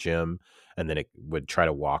inside of the gym, and then it would try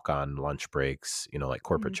to walk on lunch breaks, like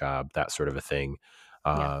corporate Mhm. job, that sort of a thing.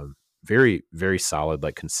 Yeah. Very, very solid,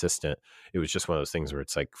 like consistent. It was just one of those things where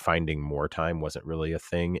it's like finding more time wasn't really a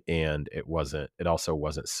thing. And it also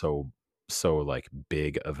wasn't so like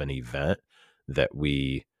big of an event that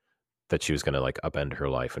that she was going to like upend her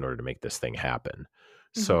life in order to make this thing happen.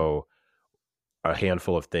 Mhm. So a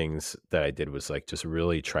handful of things that I did was like just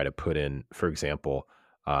really try to put in, for example,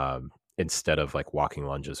 instead of like walking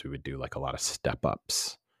lunges, we would do like a lot of step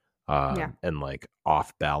ups, Yeah. and like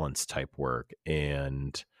off balance type work,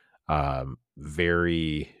 and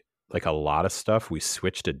very like a lot of stuff. We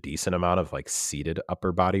switched a decent amount of like seated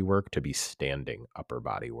upper body work to be standing upper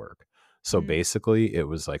body work. So Mm. basically, it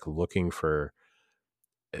was like looking for,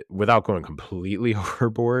 without going completely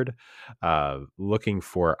overboard, looking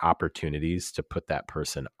for opportunities to put that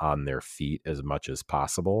person on their feet as much as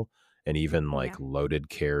possible, and even like Yeah. loaded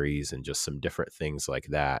carries and just some different things like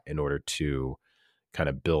that in order to kind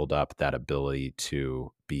of build up that ability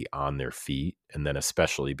to be on their feet, and then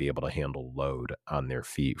especially be able to handle load on their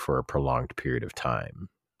feet for a prolonged period of time,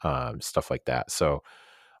 stuff like that. So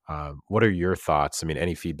what are your thoughts? I mean,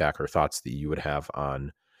 any feedback or thoughts that you would have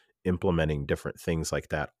on implementing different things like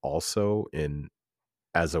that also in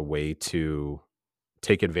as a way to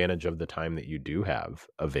take advantage of the time that you do have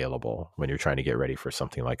available when you're trying to get ready for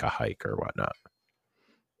something like a hike or whatnot?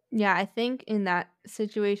 Yeah, I think in that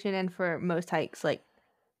situation and for most hikes, like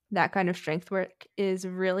that kind of strength work is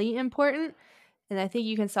really important. And I think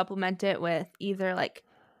you can supplement it with either like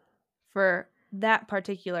for that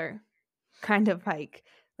particular kind of hike,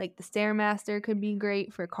 like the Stairmaster could be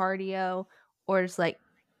great for cardio or just like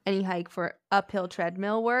any hike for uphill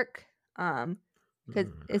treadmill work. Because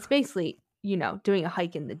Mm, it's basically, doing a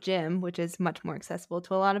hike in the gym, which is much more accessible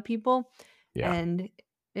to a lot of people. yeah, And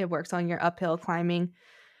it works on your uphill climbing,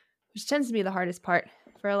 which tends to be the hardest part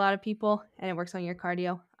for a lot of people, and it works on your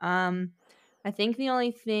cardio. I think the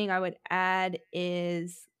only thing I would add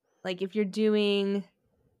is like if you're doing,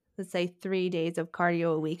 let's say, 3 days of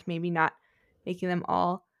cardio a week, maybe not making them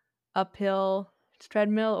all uphill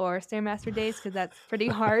treadmill or stairmaster days because that's pretty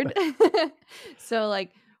hard. So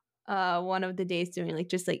like one of the days doing like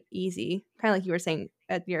just like easy, kind of like you were saying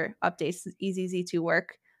at your updates, easy Z2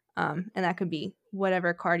 work. And that could be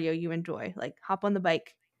whatever cardio you enjoy, like hop on the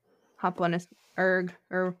bike, hop on a erg,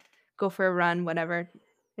 or go for a run, whatever.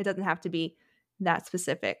 It doesn't have to be that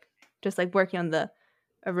specific. Just like working on the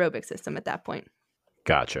aerobic system at that point.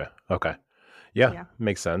 gotcha. Okay, yeah, Yeah.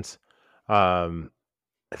 makes sense. um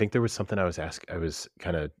I think there was something I was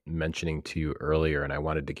kind of mentioning to you earlier, and I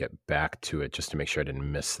wanted to get back to it just to make sure I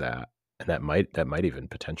didn't miss that. And that might even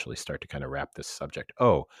potentially start to kind of wrap this subject.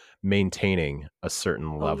 Oh, maintaining a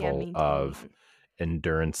certain Oh yeah, level of maintaining.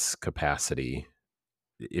 endurance capacity.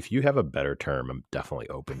 If you have a better term, I'm definitely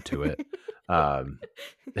open to it. Um,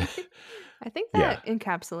 I think yeah, that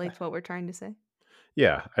encapsulates what we're trying to say.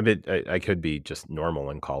 yeah. I mean, I could be just normal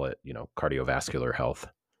and call it, cardiovascular health,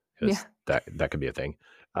 Yeah. because that could be a thing.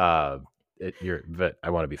 Uh, but I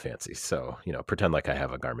want to be fancy, so pretend like I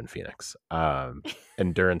have a Garmin Phoenix.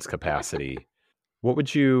 Endurance capacity. What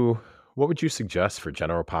would you What would you suggest for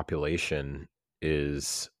general population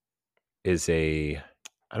is is a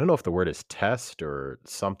I don't know if the word is test or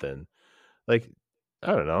something. Like,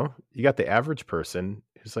 I don't know. You got the average person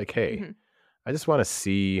who's like, hey, Mhm. I just want to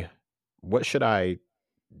see, what should I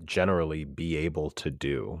generally be able to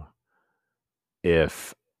do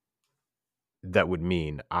if that would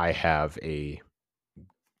mean I have a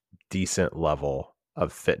decent level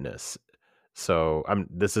of fitness. So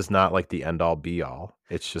this is not like the end all be all.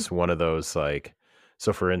 It's just one of those like,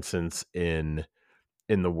 so for instance, in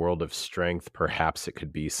the world of strength, perhaps it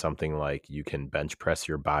could be something like you can bench press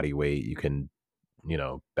your body weight, you can,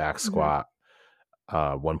 back Mhm. squat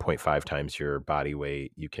 1.5 times your body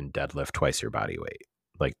weight, you can deadlift twice your body weight.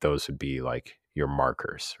 Like those would be like your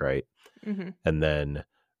markers, right? Mhm. And then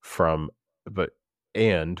from, but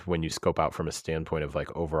And when you scope out from a standpoint of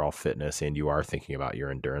like overall fitness and you are thinking about your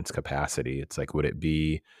endurance capacity, it's like, would it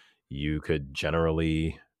be you could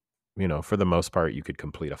generally, for the most part, you could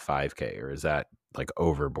complete a 5K, or is that like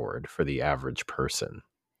overboard for the average person?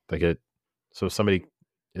 So if somebody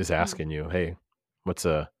is Mm. asking you, hey, what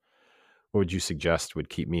would you suggest would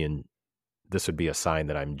keep me in, this would be a sign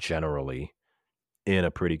that I'm generally in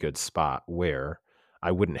a pretty good spot where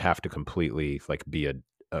I wouldn't have to completely like be a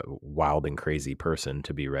wild and crazy person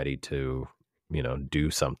to be ready to, do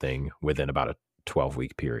something within about a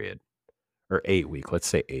 12-week period or 8 week, let's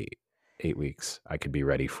say 8 weeks. I could be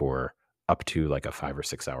ready for up to like a 5 or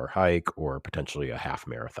 6 hour hike or potentially a half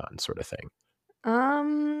marathon sort of thing.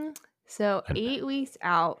 Um, so And 8 weeks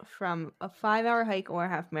out from a 5 hour hike or a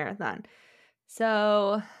half marathon.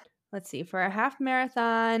 So let's see, for a half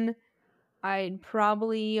marathon, I'd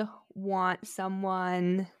probably want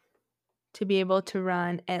someone to be able to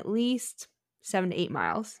run at least 7 to 8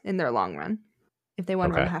 miles in their long run if they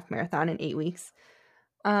want to run a okay. half marathon in 8 weeks.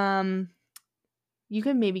 Um, you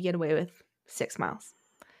could maybe get away with 6 miles,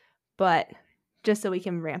 but just so we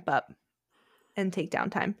can ramp up and take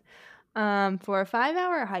downtime. For a 5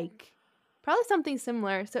 hour hike, probably something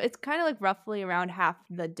similar. So it's kind of like roughly around half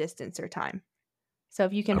the distance or time. So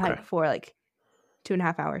if you can Okay. hike for like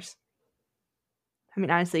 2.5 hours. I mean,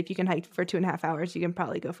 honestly, if you can hike for 2.5 hours, you can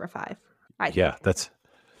probably go for 5, I Yeah, think. that's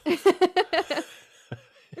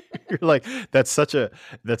you're like, that's such a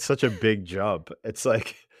big jump. It's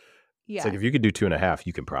like Yeah. if you could do 2.5,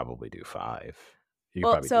 you can probably do 5. You could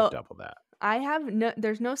Well, probably do so double that.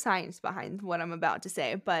 there's no science behind what I'm about to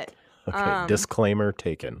say, but Okay. um Disclaimer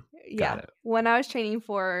taken. Got yeah, it. when I was training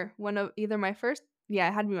for one of either my first, yeah,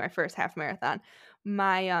 it had to be my first half marathon.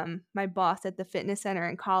 My boss at the fitness center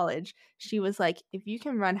in college, she was like, "If you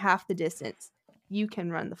can run half the distance, you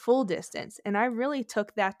can run the full distance." And I really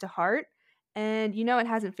took that to heart, and it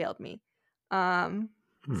hasn't failed me. Um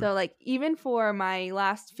Hmm. so like even for my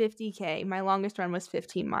last 50K, my longest run was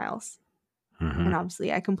 15 miles. Hmm. And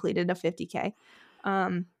obviously I completed a 50K.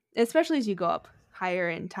 Especially as you go up higher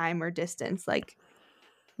in time or distance, like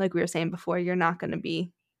we were saying before, you're not going to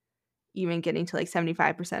be even getting to like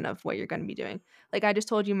 75% of what you're going to be doing. Like I just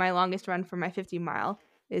told you, my longest run for my 50 mile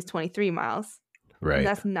is 23 miles, and Right.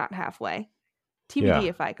 that's not halfway. TBD Yeah.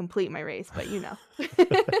 if I complete my race, but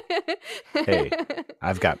Hey,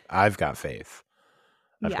 I've got faith.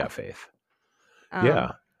 I've yeah. got faith. Um,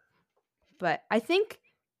 Yeah. but I think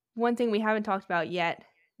one thing we haven't talked about yet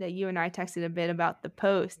that you and I texted a bit about the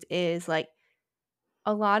post is like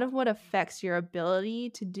a lot of what affects your ability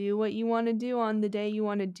to do what you want to do on the day you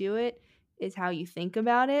want to do it is how you think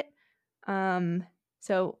about it. Um,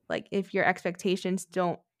 so like if your expectations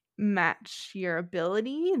don't match your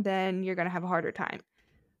ability, then you're gonna have a harder time.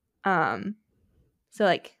 Um, so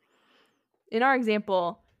like in our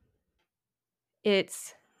example,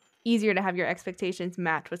 it's easier to have your expectations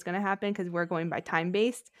match what's gonna happen because we're going by time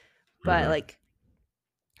based. But Hmm. like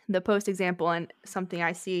the post example and something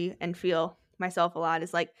I see and feel myself a lot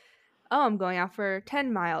is like, oh, I'm going out for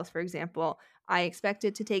 10 miles, for example. I expect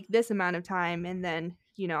it to take this amount of time. And then,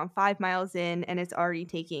 I'm 5 miles in and it's already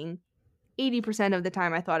taking 80% of the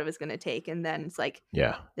time I thought it was going to take. And then it's like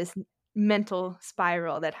Yeah. this mental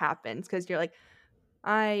spiral that happens because you're like,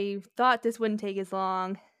 I thought this wouldn't take as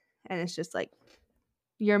long. And it's just like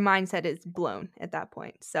your mindset is blown at that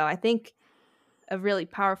point. So I think a really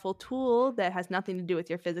powerful tool that has nothing to do with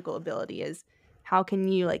your physical ability is how can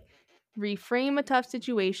you like reframe a tough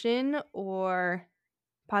situation or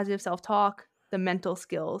positive self-talk, the mental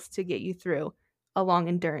skills to get you through a long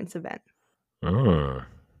endurance event. Mm.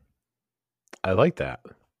 I like that.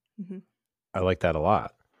 Mhm. I like that a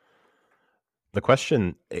lot. A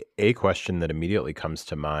question that immediately comes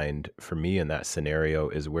to mind for me in that scenario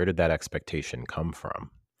is, where did that expectation come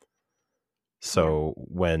from? Yeah. So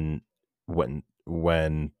when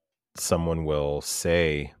someone will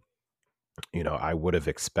say, I would have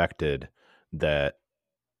expected that,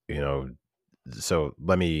 you know, so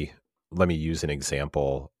let me use an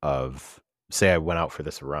example of, say I went out for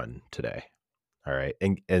this run today. All right.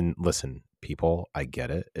 And listen, people, I get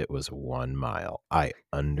it. It was 1 mile. I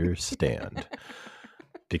understand,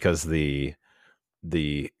 because the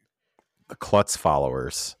Klutz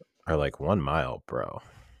followers are like, 1 mile, bro.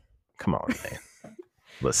 Come on, man.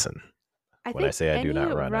 Listen, I when I think say I do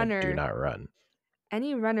not run, I do not run.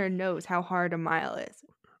 any runner knows how hard a mile is.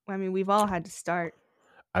 I mean, we've all had to start.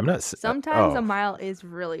 I'm not, Sometimes a oh, mile is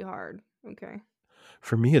really hard. Okay.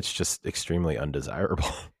 for me, it's just extremely undesirable.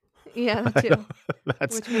 Yeah, that I too, don't,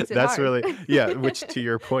 that's, which makes it that's hard. really, yeah, which to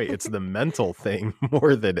your point, it's the mental thing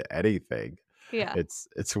more than anything. Yeah.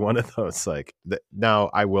 It's one of those like now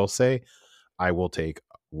I will say I will take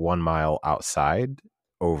 1 mile outside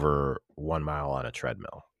over 1 mile on a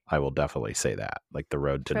treadmill. I will definitely say that, like the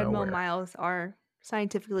road to Treadmill nowhere. miles are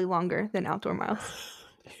scientifically longer than outdoor miles.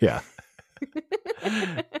 Yeah.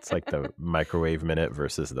 It's like the microwave minute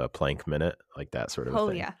versus the Planck minute, like that sort of a Oh,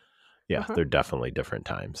 thing. yeah. Yeah, Uh-huh. they're definitely different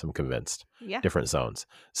times. I'm convinced. Yeah. Different zones.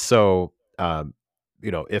 So,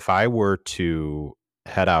 if I were to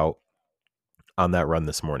head out on that run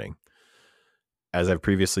this morning, as I've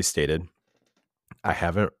previously stated, I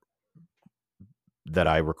haven't that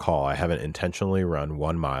I recall, I haven't intentionally run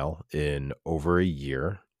 1 mile in over a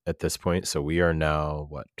year at this point. So we are now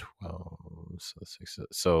what 12,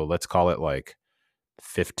 so let's call it like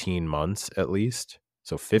 15 months at least.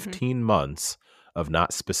 So 15 months of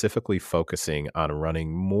not specifically focusing on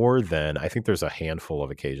running more than, I think there's a handful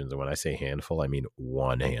of occasions. And when I say handful, I mean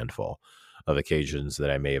one handful of occasions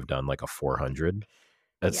that I may have done like a 400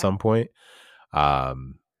 at Yeah. some point.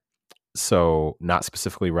 So not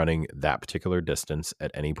specifically running that particular distance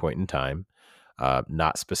at any point in time,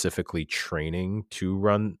 not specifically training to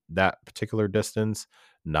run that particular distance,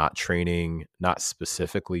 not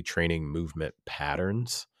specifically training movement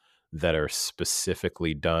patterns that are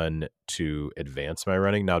specifically done to advance my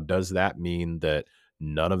running. Now, does that mean that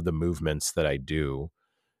none of the movements that I do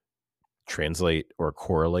translate or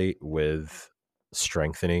correlate with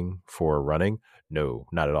strengthening for running? No,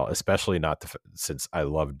 not at all. Especially not since I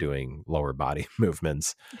love doing lower body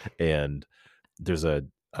movements. And there's a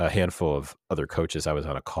handful of other coaches. I was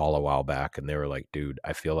on a call a while back and they were like, dude,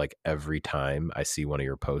 I feel like every time I see one of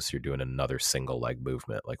your posts, you're doing another single leg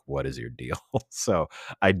movement. Like, what is your deal? So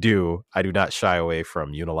I do not shy away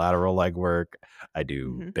from unilateral leg work. I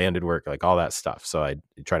do banded work, like all that stuff. So I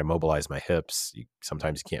try to mobilize my hips.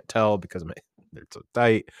 Sometimes you can't tell because they're so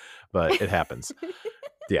tight, but it happens.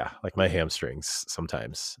 Yeah, like my hamstrings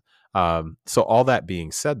sometimes. So all that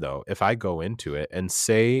being said, though, if I go into it and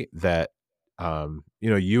say that,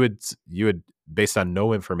 you would, based on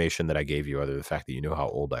no information that I gave you, other than the fact that you knew how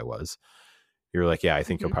old I was, you're like, yeah, I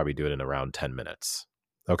think you'll probably do it in around 10 minutes.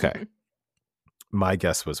 Okay. My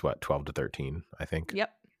guess was what, 12 to 13, I think.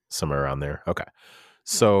 Yep. Somewhere around there. Okay.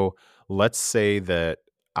 So let's say that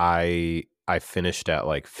I finished at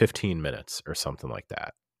like 15 minutes or something like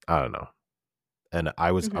that. I don't know. And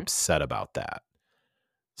I was upset about that.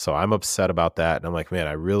 So I'm upset about that. And I'm like, man,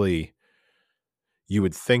 you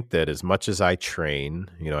would think that as much as I train,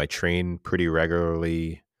 I train pretty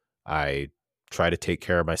regularly. I try to take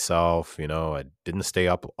care of myself. I didn't stay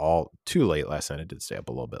up all too late last night. I did stay up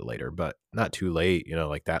a little bit later, but not too late,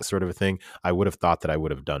 like that sort of a thing. I would have thought that I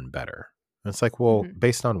would have done better. And it's like, well,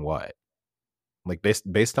 based on what? Like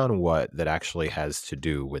based on what that actually has to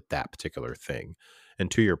do with that particular thing? And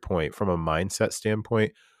to your point, from a mindset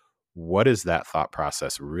standpoint, what is that thought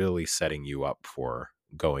process really setting you up for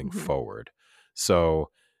going forward? So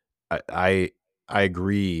I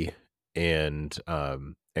agree and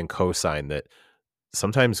co-sign that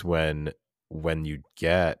sometimes when you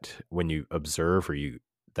observe or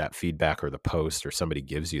that feedback or the post or somebody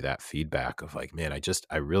gives you that feedback of like, man,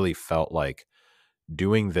 I really felt like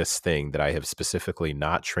doing this thing that I have specifically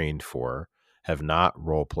not trained for, have not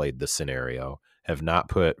role played the scenario, have not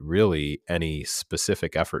put really any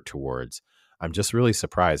specific effort towards. I'm just really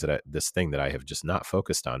surprised that this thing that I have just not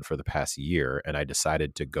focused on for the past year, and I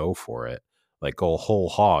decided to go for it, like go whole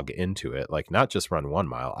hog into it, like not just run 1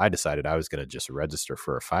 mile. I decided I was going to just register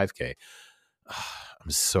for a 5K. I'm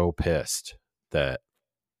so pissed that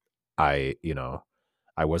I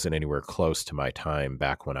wasn't anywhere close to my time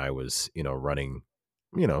back when I was, running,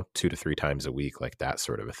 2 to 3 times a week, like that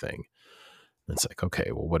sort of a thing. And it's like,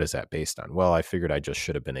 okay, well, what is that based on? Well, I figured I just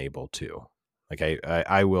should have been able to. Like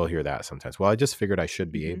I will hear that sometimes. Well, I just figured I should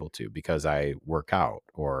be able to because I work out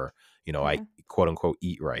or, I quote unquote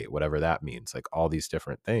eat right, whatever that means, like all these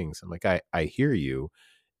different things. I'm like, I hear you.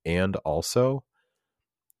 And also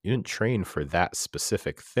you didn't train for that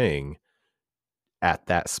specific thing at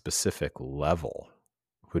that specific level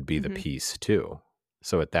would be the piece too.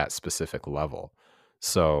 So at that specific level.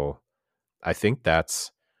 So I think that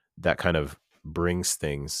kind of brings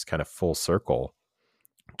things kind of full circle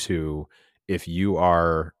to if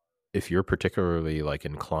you're particularly like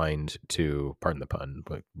inclined to, pardon the pun,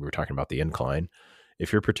 but we were talking about the incline.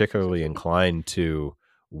 If you're particularly inclined to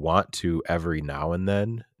want to every now and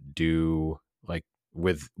then do like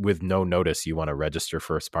with no notice, you want to register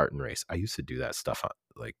for a Spartan race. I used to do that stuff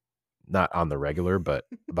like not on the regular, but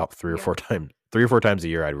about 3 or 4 times a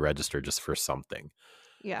year, I'd register just for something,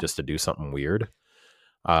 just to do something weird.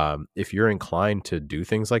 If you're inclined to do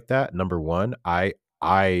things like that, number one,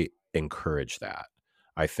 I encourage that.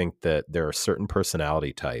 I think that there are certain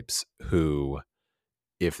personality types who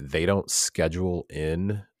if they don't schedule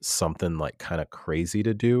in something like kind of crazy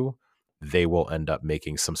to do, they will end up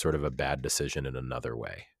making some sort of a bad decision in another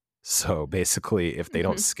way. So basically, if they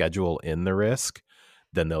don't Hmm. schedule in the risk,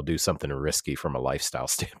 then they'll do something risky from a lifestyle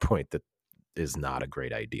standpoint that is not a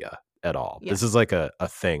great idea at all. Yeah. This is like a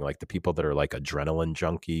thing, like the people that are like adrenaline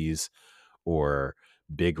junkies or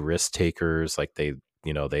big risk takers, like they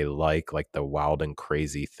like the wild and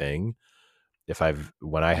crazy thing.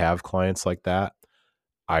 When I have clients like that,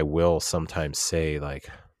 I will sometimes say like,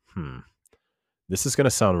 this is going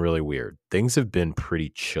to sound really weird. Things have been pretty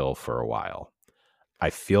chill for a while. I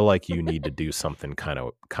feel like you need to do something kind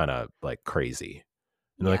of like crazy.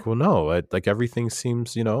 And they're Yeah. like, well, no, like everything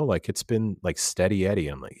seems, like it's been like steady Eddie.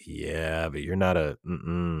 I'm like, yeah, but you're not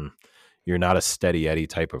a steady Eddie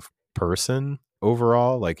type of person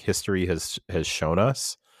overall. Like history has shown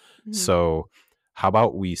us. Hmm. So how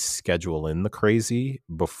about we schedule in the crazy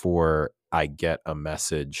before I get a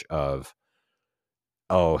message of,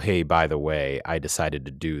 oh, hey, by the way, I decided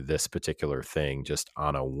to do this particular thing just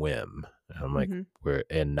on a whim. And I'm like, Hmm.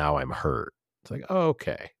 and now I'm hurt. It's like, oh,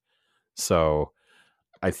 okay. So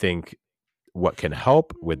I think what can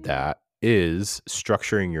help with that is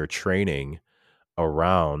structuring your training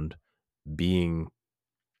around being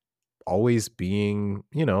always being,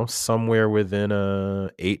 somewhere within a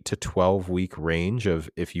 8 to 12 week range of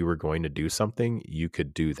if you were going to do something, you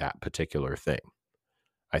could do that particular thing.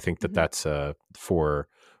 I think that Hmm. that's for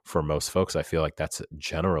most folks, I feel like that's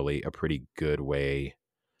generally a pretty good way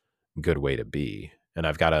to be. And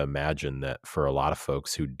I've got to imagine that for a lot of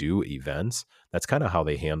folks who do events, that's kind of how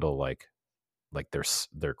they handle like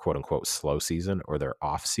their quote unquote slow season or their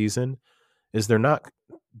off season is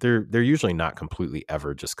they're usually not completely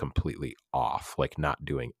ever just completely off, like not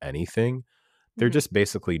doing anything. They're Hmm. just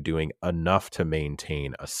basically doing enough to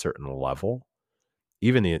maintain a certain level,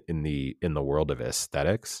 even in the world of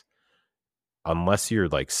aesthetics, unless you're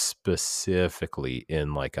like specifically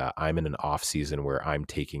in like I'm in an off season where I'm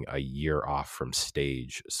taking a year off from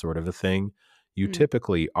stage sort of a thing, you Hmm.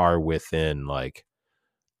 typically are within like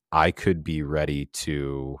I could be ready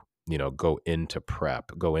to, go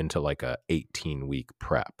into like a 18-week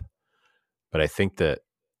prep. But I think that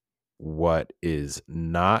what is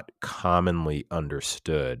not commonly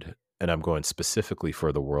understood, and I'm going specifically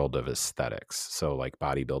for the world of aesthetics, so like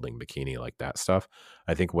bodybuilding, bikini, like that stuff.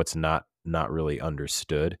 I think what's not really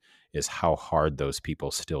understood is how hard those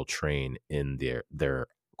people still train in their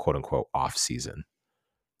quote unquote off season.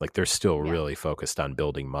 Like they're still Yeah. really focused on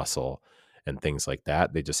building muscle and things like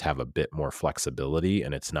that. They just have a bit more flexibility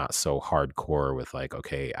and it's not so hardcore with like,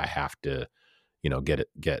 okay, I have to,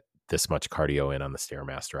 get this much cardio in on the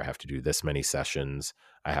Stairmaster. I have to do this many sessions.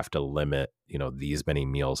 I have to limit, these many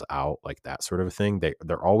meals out, like that sort of a thing.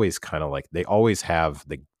 They're always kind of like they always have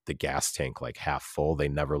the gas tank like half full. They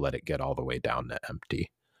never let it get all the way down to empty.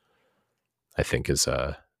 I think is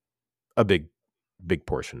a big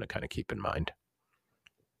portion to kind of keep in mind.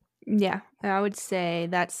 Yeah. And I would say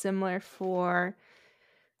that's similar for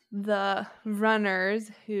the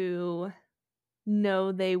runners who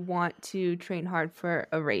know they want to train hard for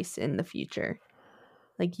a race in the future.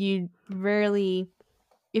 Like you rarely,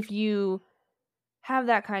 if you have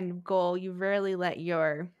that kind of goal, you rarely let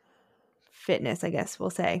your fitness, I guess we'll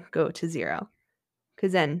say, go to zero.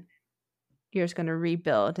 Because then you're just going to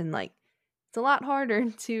rebuild. And like, it's a lot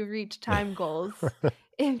harder to reach time goals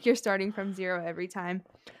if you're starting from zero every time.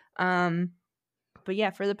 Um, but yeah,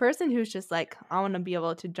 for the person who's just like, I want to be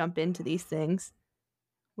able to jump into these things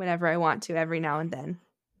whenever I want to every now and then,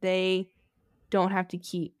 they don't have to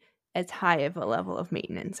keep as high of a level of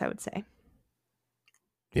maintenance, I would say.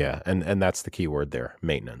 Yeah, and that's the key word there,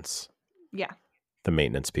 maintenance. Yeah. The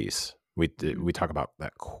maintenance piece. We Mhm. we talk about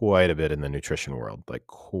that quite a bit in the nutrition world, like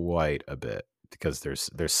quite a bit, because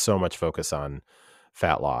there's so much focus on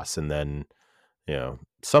fat loss, and then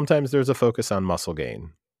sometimes there's a focus on muscle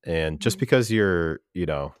gain, and just Mhm. because you're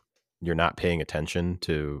not paying attention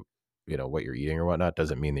to what you're eating or whatnot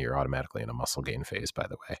doesn't mean that you're automatically in a muscle gain phase. By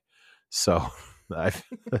the way, so I've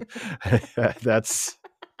that's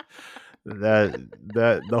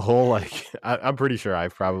that the whole like I'm pretty sure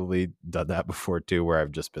I've probably done that before too, where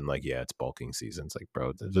I've just been like, yeah, it's bulking season. It's like,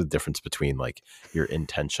 bro, there's a difference between like you're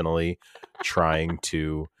intentionally trying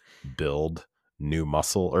to build new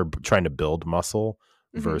muscle or trying to build muscle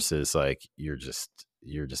Mhm. versus like you're just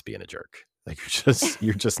being a jerk. Like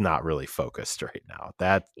you're just not really focused right now.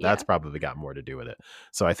 That's Yeah. probably got more to do with it.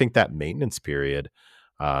 So I think that maintenance period,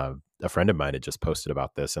 a friend of mine had just posted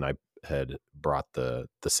about this, and I had brought the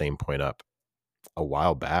same point up a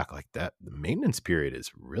while back. Like that, the maintenance period is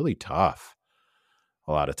really tough.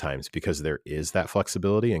 a lot of times, because there is that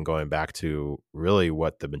flexibility. And going back to really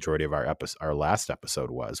what the majority of our last episode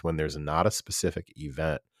was, when there's not a specific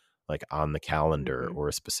event like on the calendar Mhm. or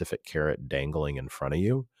a specific carrot dangling in front of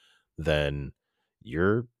you, then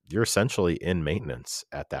you're essentially in maintenance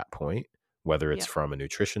at that point, whether it's Yep. from a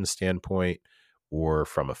nutrition standpoint or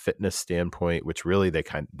from a fitness standpoint, which really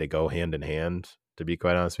they go hand in hand, to be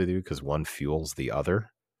quite honest with you, because one fuels the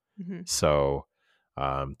other. Mhm. So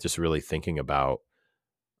just really thinking about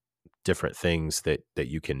different things that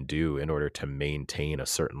you can do in order to maintain a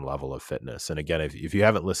certain level of fitness. And again, if you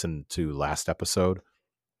haven't listened to last episode,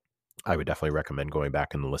 I would definitely recommend going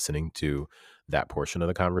back and listening to that portion of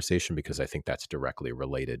the conversation, because I think that's directly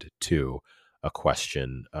related to a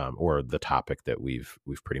question or the topic that we've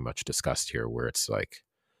pretty much discussed here, where it's like,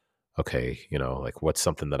 okay, like what's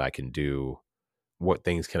something that I can do? What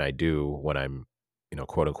things can I do when I'm,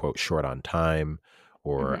 quote unquote, short on time,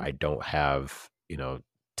 or Mhm. I don't have,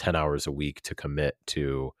 10 hours a week to commit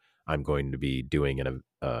to? I'm going to be doing an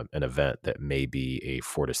event that may be a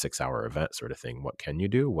 4 to 6 hour event sort of thing. What can you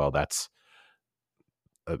do? Well, that's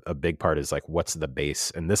a big part, is like, what's the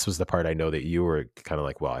base? And this was the part I know that you were kind of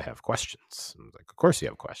like, well, I have questions. I was like, of course you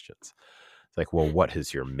have questions. It's like, well, what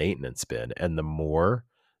has your maintenance been? And the more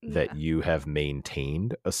that Yeah. you have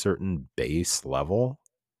maintained a certain base level,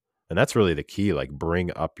 and that's really the key, like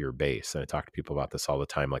bring up your base. And I talk to people about this all the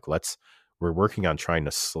time. Like, we're working on trying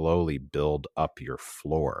to slowly build up your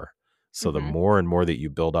floor. So the Mhm. more and more that you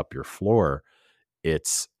build up your floor, I'm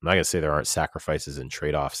not going to say there aren't sacrifices and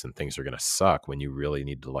trade-offs and things are going to suck when you really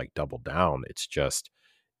need to like double down. It's just,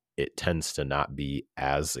 it tends to not be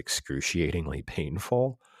as excruciatingly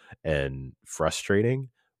painful and frustrating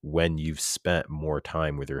when you've spent more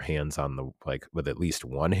time with your hands on the, like with at least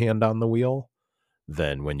one hand on the wheel,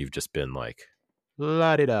 than when you've just been like,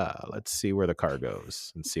 la di da, let's see where the car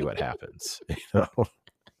goes and see what happens. I'm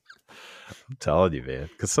telling you, man,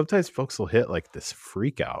 because sometimes folks will hit like this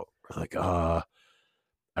freak out. Like, I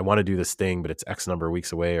want to do this thing, but it's X number of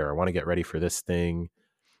weeks away, or I want to get ready for this thing.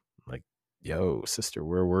 Like, yo, sister,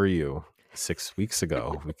 where were you 6 weeks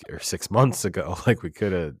ago or 6 months ago? Like, we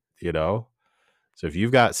could have, So if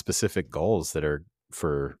you've got specific goals that are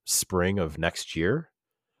for spring of next year,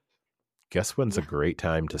 guess when's a Yeah. great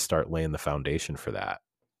time to start laying the foundation for that?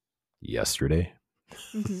 Yesterday.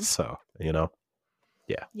 Mhm. So, yeah.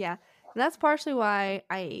 Yeah. And that's partially why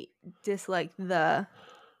I dislike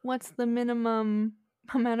what's the minimum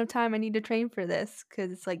amount of time I need to train for this?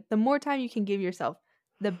 Because it's like the more time you can give yourself,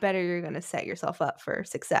 the better you're going to set yourself up for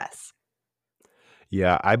success.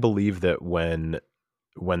 Yeah, I believe that when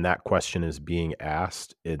that question is being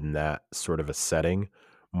asked in that sort of a setting,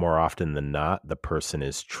 more often than not, the person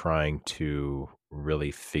is trying to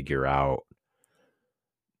really figure out,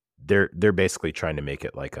 they're basically trying to make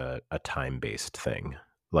it like a time-based thing.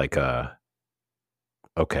 Like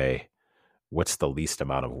okay, what's the least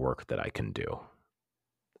amount of work that I can do?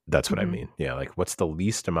 That's what I Mhm. mean. Yeah, like what's the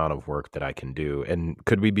least amount of work that I can do? And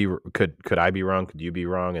could I be wrong? Could you be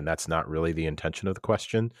wrong? And that's not really the intention of the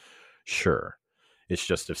question. Sure. It's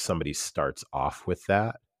just if somebody starts off with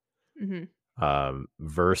that, Mhm.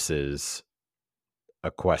 versus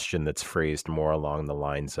a question that's phrased more along the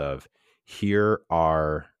lines of, here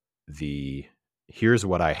are the here's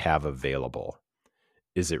what I have available.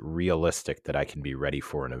 Is it realistic that I can be ready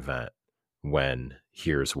for an event when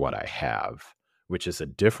here's what I have? Which is a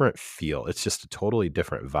different feel. It's just a totally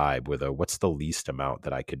different vibe with what's the least amount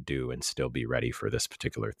that I could do and still be ready for this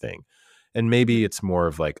particular thing. And maybe Mhm. it's more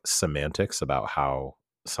of like semantics about how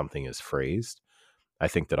something is phrased. I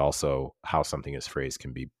think that also how something is phrased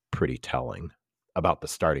can be pretty telling about the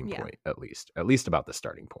starting Yeah. point, at least about the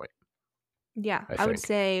starting point, Yeah. I I would think.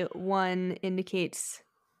 say one indicates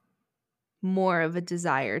more of a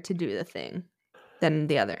desire to do the thing than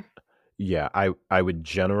the other, Yeah, I would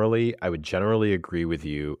generally agree with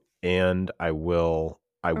you, and I or will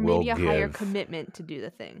maybe a higher give. commitment to do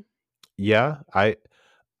the thing. Yeah, I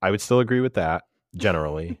would still agree with that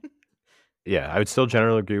generally. Yeah, I would still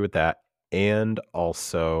generally agree with that, and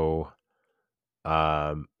also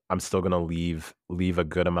I'm still going to leave a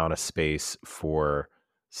good amount of space for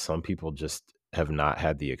some people just have not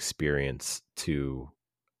had the experience to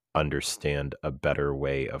understand a better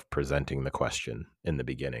way of presenting the question in the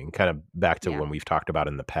beginning. Kind of back to Yeah. when we've talked about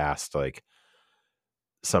in the past, like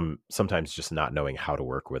sometimes just not knowing how to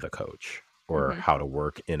work with a coach or Mhm. how to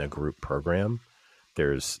work in a group program.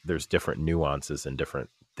 There's different nuances and different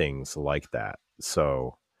things like that.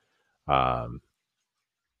 So um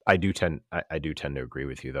I do tend to agree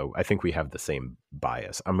with you, though. I think we have the same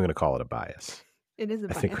bias. I'm going to call it a bias. It is a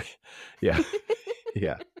I think bias. yeah,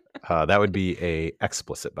 yeah. That would be a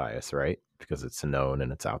explicit bias, right? because it's known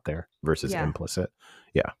and it's out there versus Yeah. implicit.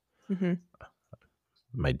 Yeah. Mm-hmm.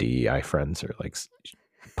 My DEI friends are like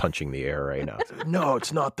punching the air right now. No,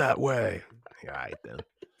 it's not that way. Yeah, I did.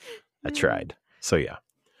 I tried. So yeah.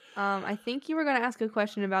 I think you were going to ask a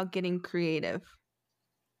question about getting creative.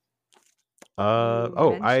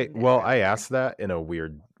 I asked that in a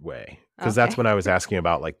weird way because that's when I was asking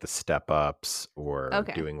about like the step ups or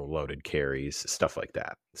doing loaded carries, stuff like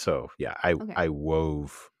that. So yeah, I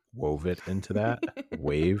wove it into that.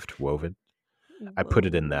 Wove it. I put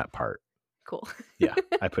it in that part. Cool. Yeah,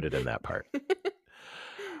 I put it in that part.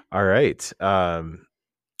 All right.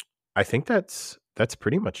 I think that's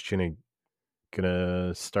pretty much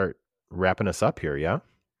gonna start wrapping us up here. Yeah.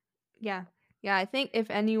 Yeah. Yeah, I think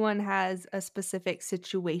if anyone has a specific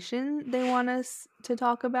situation they want us to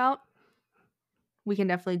talk about, we can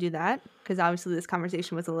definitely do that because obviously this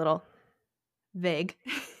conversation was a little vague.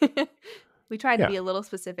 We tried to be a little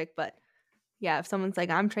specific, but yeah, if someone's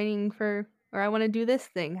like, I'm training for, or I want to do this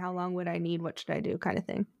thing, how long would I need? What should I do? Kind of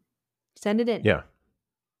thing. Send it in. Yeah.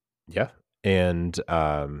 Yeah. And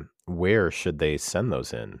where should they send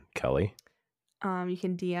those in, Kelly? You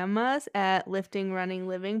can DM us at Lifting Running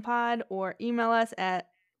Living Pod or email us at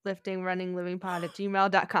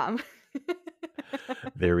liftingrunningLivingPod@gmail.com.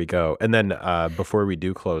 There we go. And then before we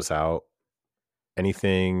do close out,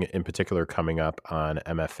 anything in particular coming up on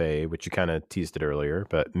MFA, which you kind of teased it earlier,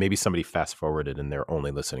 but maybe somebody fast forwarded and they're only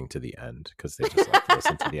listening to the end because they just like to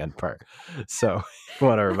listen to the end part. So you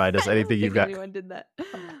want to remind us anything you've got? Anyone did that?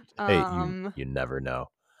 Hey, you never know.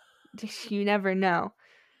 You never know.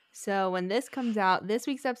 So when this comes out, this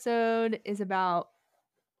week's episode is about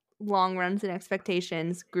long runs and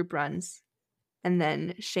expectations, group runs, and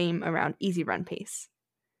then shame around easy run pace.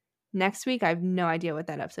 Next week, I have no idea what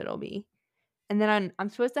that episode will be. And then I'm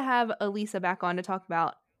supposed to have Elisa back on to talk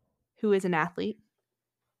about who is an athlete,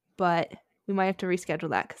 but we might have to reschedule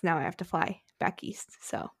that because now I have to fly back east.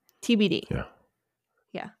 So TBD. Yeah.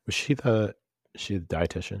 Yeah. Was she the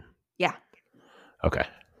dietitian? Yeah. Okay.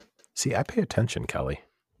 See, I pay attention, Kelly.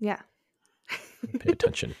 Yeah. Pay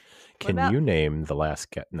attention. Can you name the last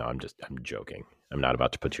guest? No, I'm joking. I'm not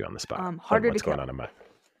about to put you on the spot. Harder what's to kill. going on in my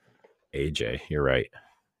AJ? You're right.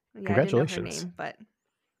 Yeah, Congratulations. I didn't know her name, but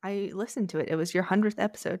I listened to it. It was your 100th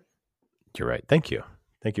episode. You're right. Thank you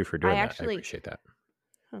for doing that. I appreciate that.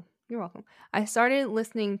 Oh, you're welcome. I started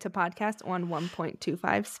listening to podcasts on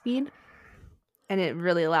 1.25 speed, and it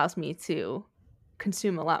really allows me to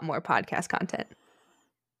consume a lot more podcast content.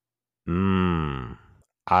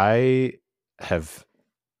 I have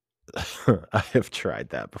tried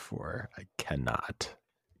that before. I cannot.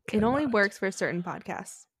 It only works for certain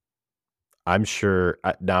podcasts. I'm sure.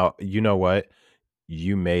 Now, you know what?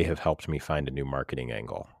 You may have helped me find a new marketing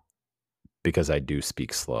angle because I do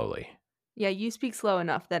speak slowly. Yeah, you speak slow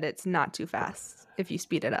enough that it's not too fast if you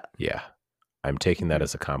speed it up. Yeah. I'm taking that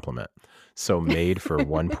as a compliment. So made for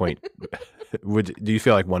 1. Do you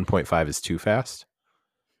feel like 1.5 is too fast?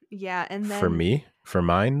 Yeah, and then for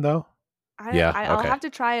mine though? I'll have to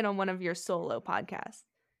try it on one of your solo podcasts.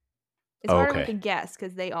 It's harder with a guest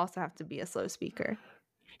because they also have to be a slow speaker.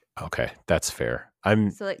 Okay, that's fair.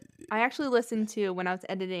 I actually listened to when I was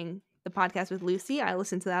editing the podcast with Lucy. I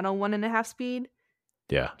listened to that on 1.5 speed.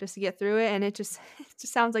 Yeah, just to get through it, and it just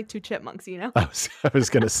sounds like two chipmunks, you know. I was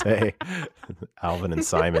gonna say Alvin and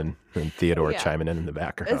Simon and Theodore chiming in the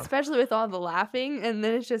background, especially with all the laughing, and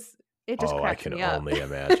then it just cracks me up. I can only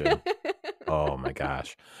imagine. Oh my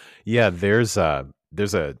gosh, yeah. There's a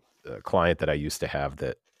client that I used to have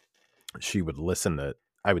that she would listen to.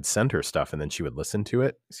 I would send her stuff, and then she would listen to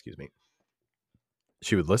it. Excuse me.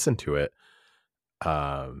 She would listen to it,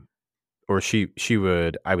 or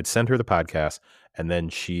I would send her the podcast, and then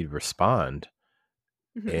she'd respond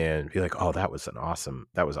and be like, "Oh, that was awesome."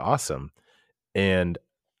 And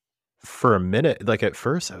for a minute, like at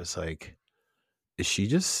first, I was like, "Is she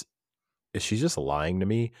just lying to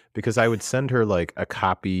me?" Because I would send her like a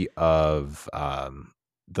copy of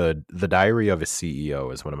the Diary of a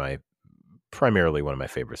CEO is primarily one of my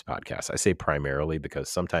favorite podcasts. I say primarily because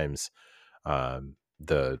sometimes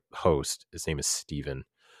the host, his name is Stephen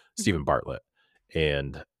Bartlett,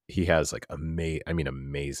 and he has like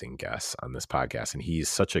amazing guests on this podcast, and he's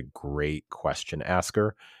such a great question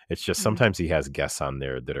asker. It's just sometimes he has guests on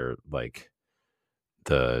there that are like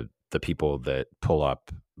the people that pull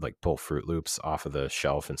Fruit Loops off of the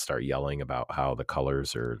shelf and start yelling about how the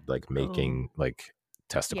colors are like making like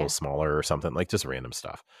testicles smaller or something, like just random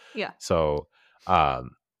stuff. Yeah. So,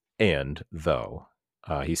 and though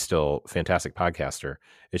he's still a fantastic podcaster,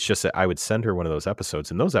 it's just that I would send her one of those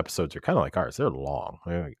episodes, and those episodes are kind of like ours. They're long,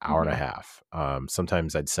 they're like hour and a half.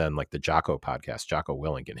 Sometimes I'd send like the Jocko podcast, Jocko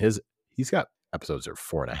Willink, and he's got episodes that are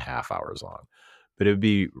 4.5 hours long, but it would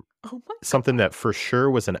be Oh my something that for sure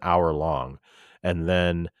was an hour long. And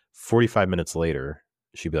then 45 minutes later,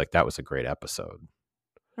 she'd be like, that was a great episode.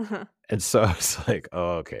 God. And so I was like,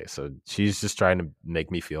 oh, okay. So she's just trying to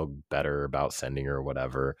make me feel better about sending her or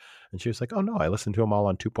whatever. And she was like, oh no, I listened to them all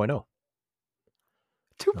on 2.0.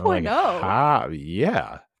 I'm like, 2.0. ha,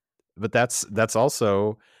 yeah. But that's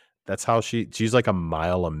also, that's how she's like a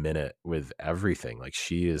mile a minute with everything. Like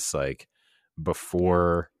she is like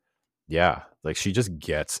before, yeah, like she just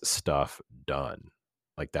gets stuff done.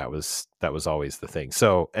 Like that was always the thing.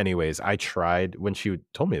 So anyways, I tried when she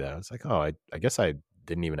told me that. I was like, oh, I guess I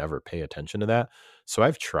didn't even ever pay attention to that. So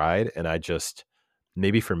I've tried, and I just,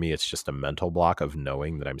 maybe for me it's just a mental block of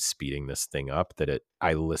knowing that I'm speeding this thing up, that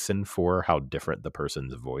I listen for how different the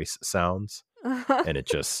person's voice sounds, and it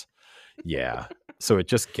just, yeah. So it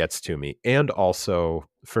just gets to me. And also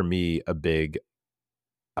for me, a big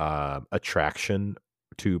attraction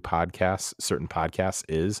to podcasts, certain podcasts,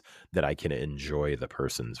 is that I can enjoy the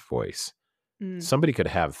person's voice. Mm. Somebody could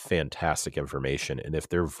have fantastic information, and if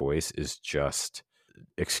their voice is just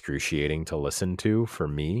excruciating to listen to for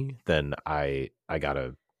me, then I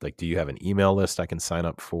gotta, like, do you have an email list I can sign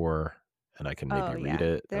up for and I can maybe Oh read yeah.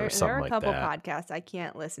 it or There something are a like couple that? podcasts I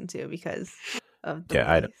can't listen to because of the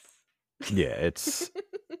Yeah, voice. yeah, it's,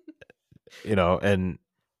 and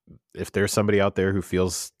if there's somebody out there who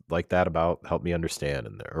feels like that about Help Me Understand,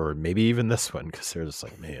 and or maybe even this one, because they're just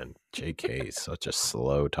like, man, JK is such a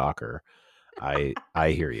slow talker. I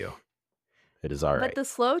hear you. It is all But right. the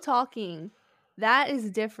slow talking, that is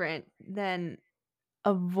different than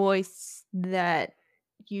a voice that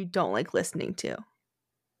you don't like listening to.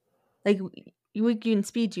 Like we can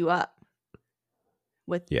speed you up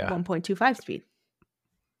with Yeah. 1.25 speed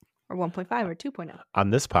or 1.5 or 2.0. On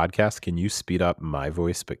this podcast, can you speed up my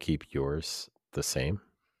voice but keep yours the same?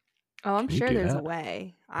 Oh, I'm Can you sure do there's a that?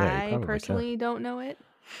 way. Yeah, you I probably can. personally don't know it.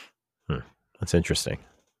 That's interesting.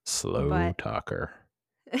 Slow But talker.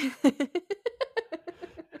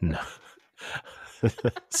 No.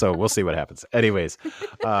 So we'll see what happens. Anyways,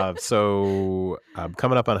 so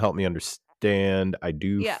coming up on Help Me Understand, I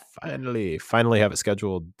do Yeah. finally have it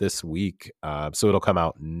scheduled this week. So it'll come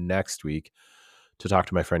out next week, to talk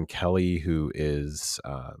to my friend Kelly, who is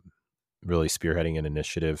really spearheading an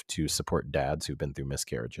initiative to support dads who've been through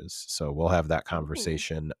miscarriages. So we'll have that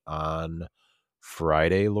conversation on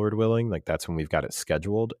Friday, Lord willing. Like that's when we've got it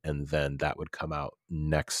scheduled. And then that would come out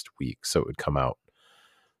next week. So it would come out,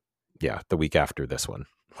 the week after this one,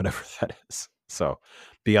 whatever that is. So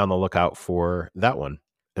be on the lookout for that one.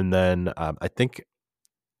 And then I think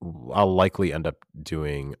I'll likely end up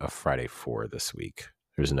doing a Friday 4 this week.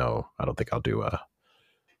 I don't think I'll do a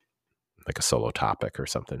solo topic or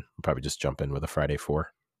something. I'll probably just jump in with a Friday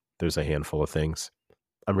 4. There's a handful of things.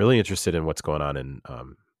 I'm really interested in what's going on in,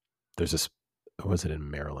 there's this, was it in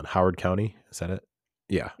Maryland? Howard County? Is that it?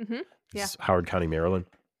 Yeah. Mm-hmm. Yeah. It's Howard County, Maryland.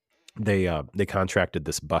 They contracted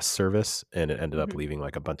this bus service, and it ended up Mhm. leaving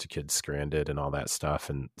like a bunch of kids stranded and all that stuff.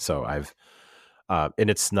 And so I've, and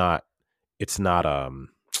it's not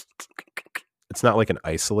like an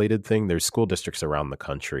isolated thing. There's school districts around the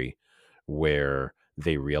country where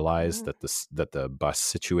they realize that the bus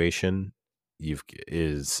situation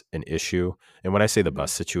is an issue. And when I say the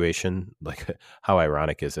bus situation, like, how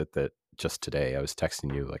ironic is it that just today I was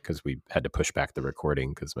texting you, like, because we had to push back the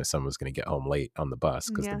recording because my son was going to get home late on the bus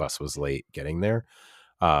because the bus was late getting there.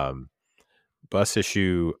 Bus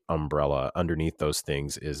issue umbrella underneath those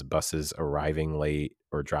things is buses arriving late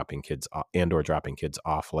or dropping kids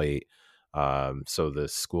off late. So the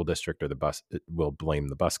school district or the bus will blame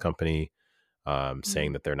the bus company,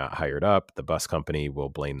 saying that they're not hired up. The bus company will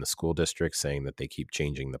blame the school district, saying that they keep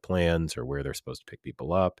changing the plans or where they're supposed to pick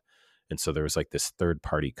people up. And so there was like this third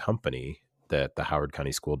party company that the Howard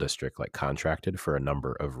County School District like contracted for a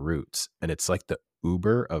number of routes. And it's like the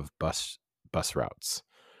Uber of bus routes.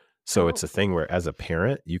 So it's a thing where as a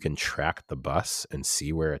parent, you can track the bus and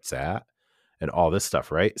see where it's at and all this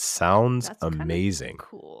stuff, right? Sounds That's amazing.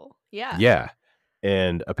 Cool. Yeah. Yeah.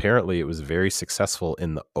 And apparently it was very successful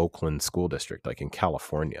in the Oakland School District, like in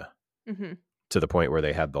California, to the point where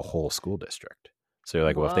they had the whole school district. So you're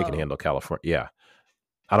like, well, if they can handle California, yeah.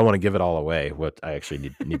 I don't want to give it all away. What I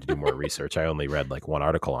actually need to do more research. I only read like one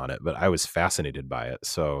article on it, but I was fascinated by it.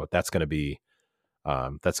 So that's going to be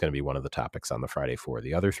one of the topics on the Friday 4.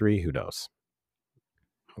 The other 3, who knows?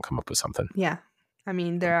 I'll come up with something. Yeah. I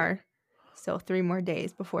mean, there are still 3 more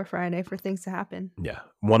days before Friday for things to happen. Yeah.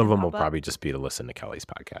 One of them will probably just be to listen to Kelly's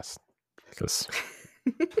podcast. Because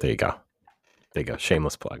there you go.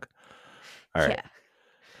 Shameless plug. All right. Yeah.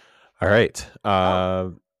 All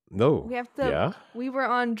right. No. We have to. Yeah. We were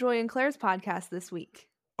on Joy and Claire's podcast this week.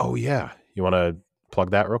 Oh, yeah. You want to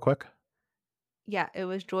plug that real quick? Yeah, it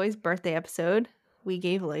was Joy's birthday episode. We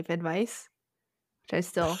gave life advice, which I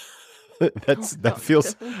still that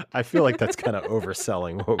feels. I feel like that's kind of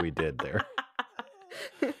overselling what we did there.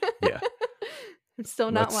 Yeah. I'm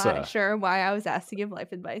still not sure why I was asked to give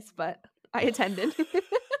life advice, but I attended.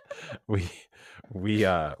 we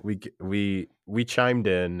chimed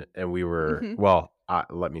in, and we were well.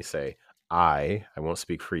 Let me say, I won't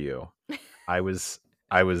speak for you. I was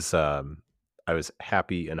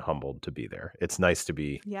happy and humbled to be there. It's nice to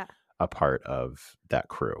be a part of that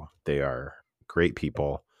crew. They are great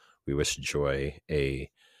people. We wish Joy a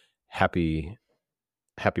happy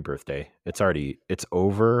birthday. It's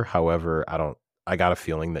over. However, I got a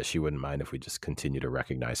feeling that she wouldn't mind if we just continue to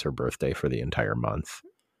recognize her birthday for the entire month.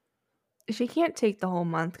 She can't take the whole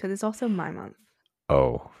month because it's also my month.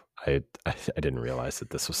 Oh, I didn't realize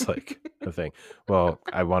that this was like a thing. Well,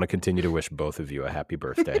 I want to continue to wish both of you a happy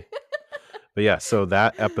birthday. But yeah, so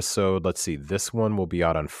that episode, let's see, this one will be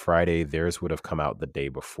out on Friday. Theirs would have come out the day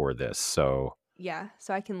before this. So yeah,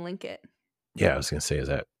 so I can link it. Yeah, I was going to say,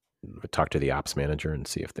 talk to the ops manager and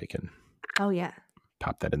see if they can. Oh, yeah.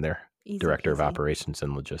 Pop that in there. Director of Operations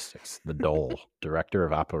and Logistics. The Dole, Director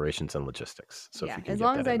of Operations and Logistics. So yeah, as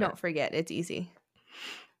long as I don't forget, it's easy.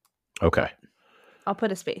 Okay. I'll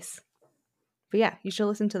put a space. But yeah, you should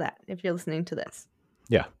listen to that if you're listening to this.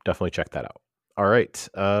 Yeah, definitely check that out. All right.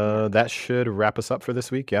 That should wrap us up for this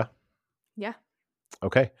week. Yeah. Yeah.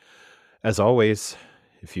 Okay. As always,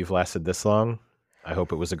 if you've lasted this long, I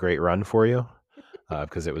hope it was a great run for you,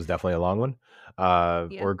 because it was definitely a long one,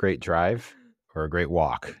 or a great drive, or a great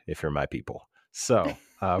walk if you're my people. So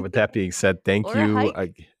with that being said, thank you.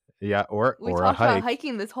 We or a talked hike. about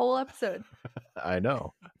hiking this whole episode. I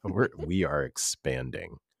know. We are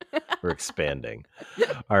expanding. We're expanding.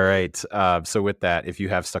 All right. So with that, if you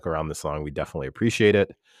have stuck around this long, we definitely appreciate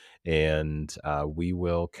it. And we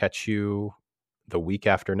will catch you the week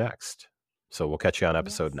after next. So we'll catch you on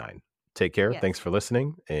episode 9. Take care. Thanks for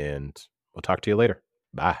listening, and we'll talk to you later.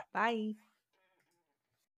 Bye. Bye.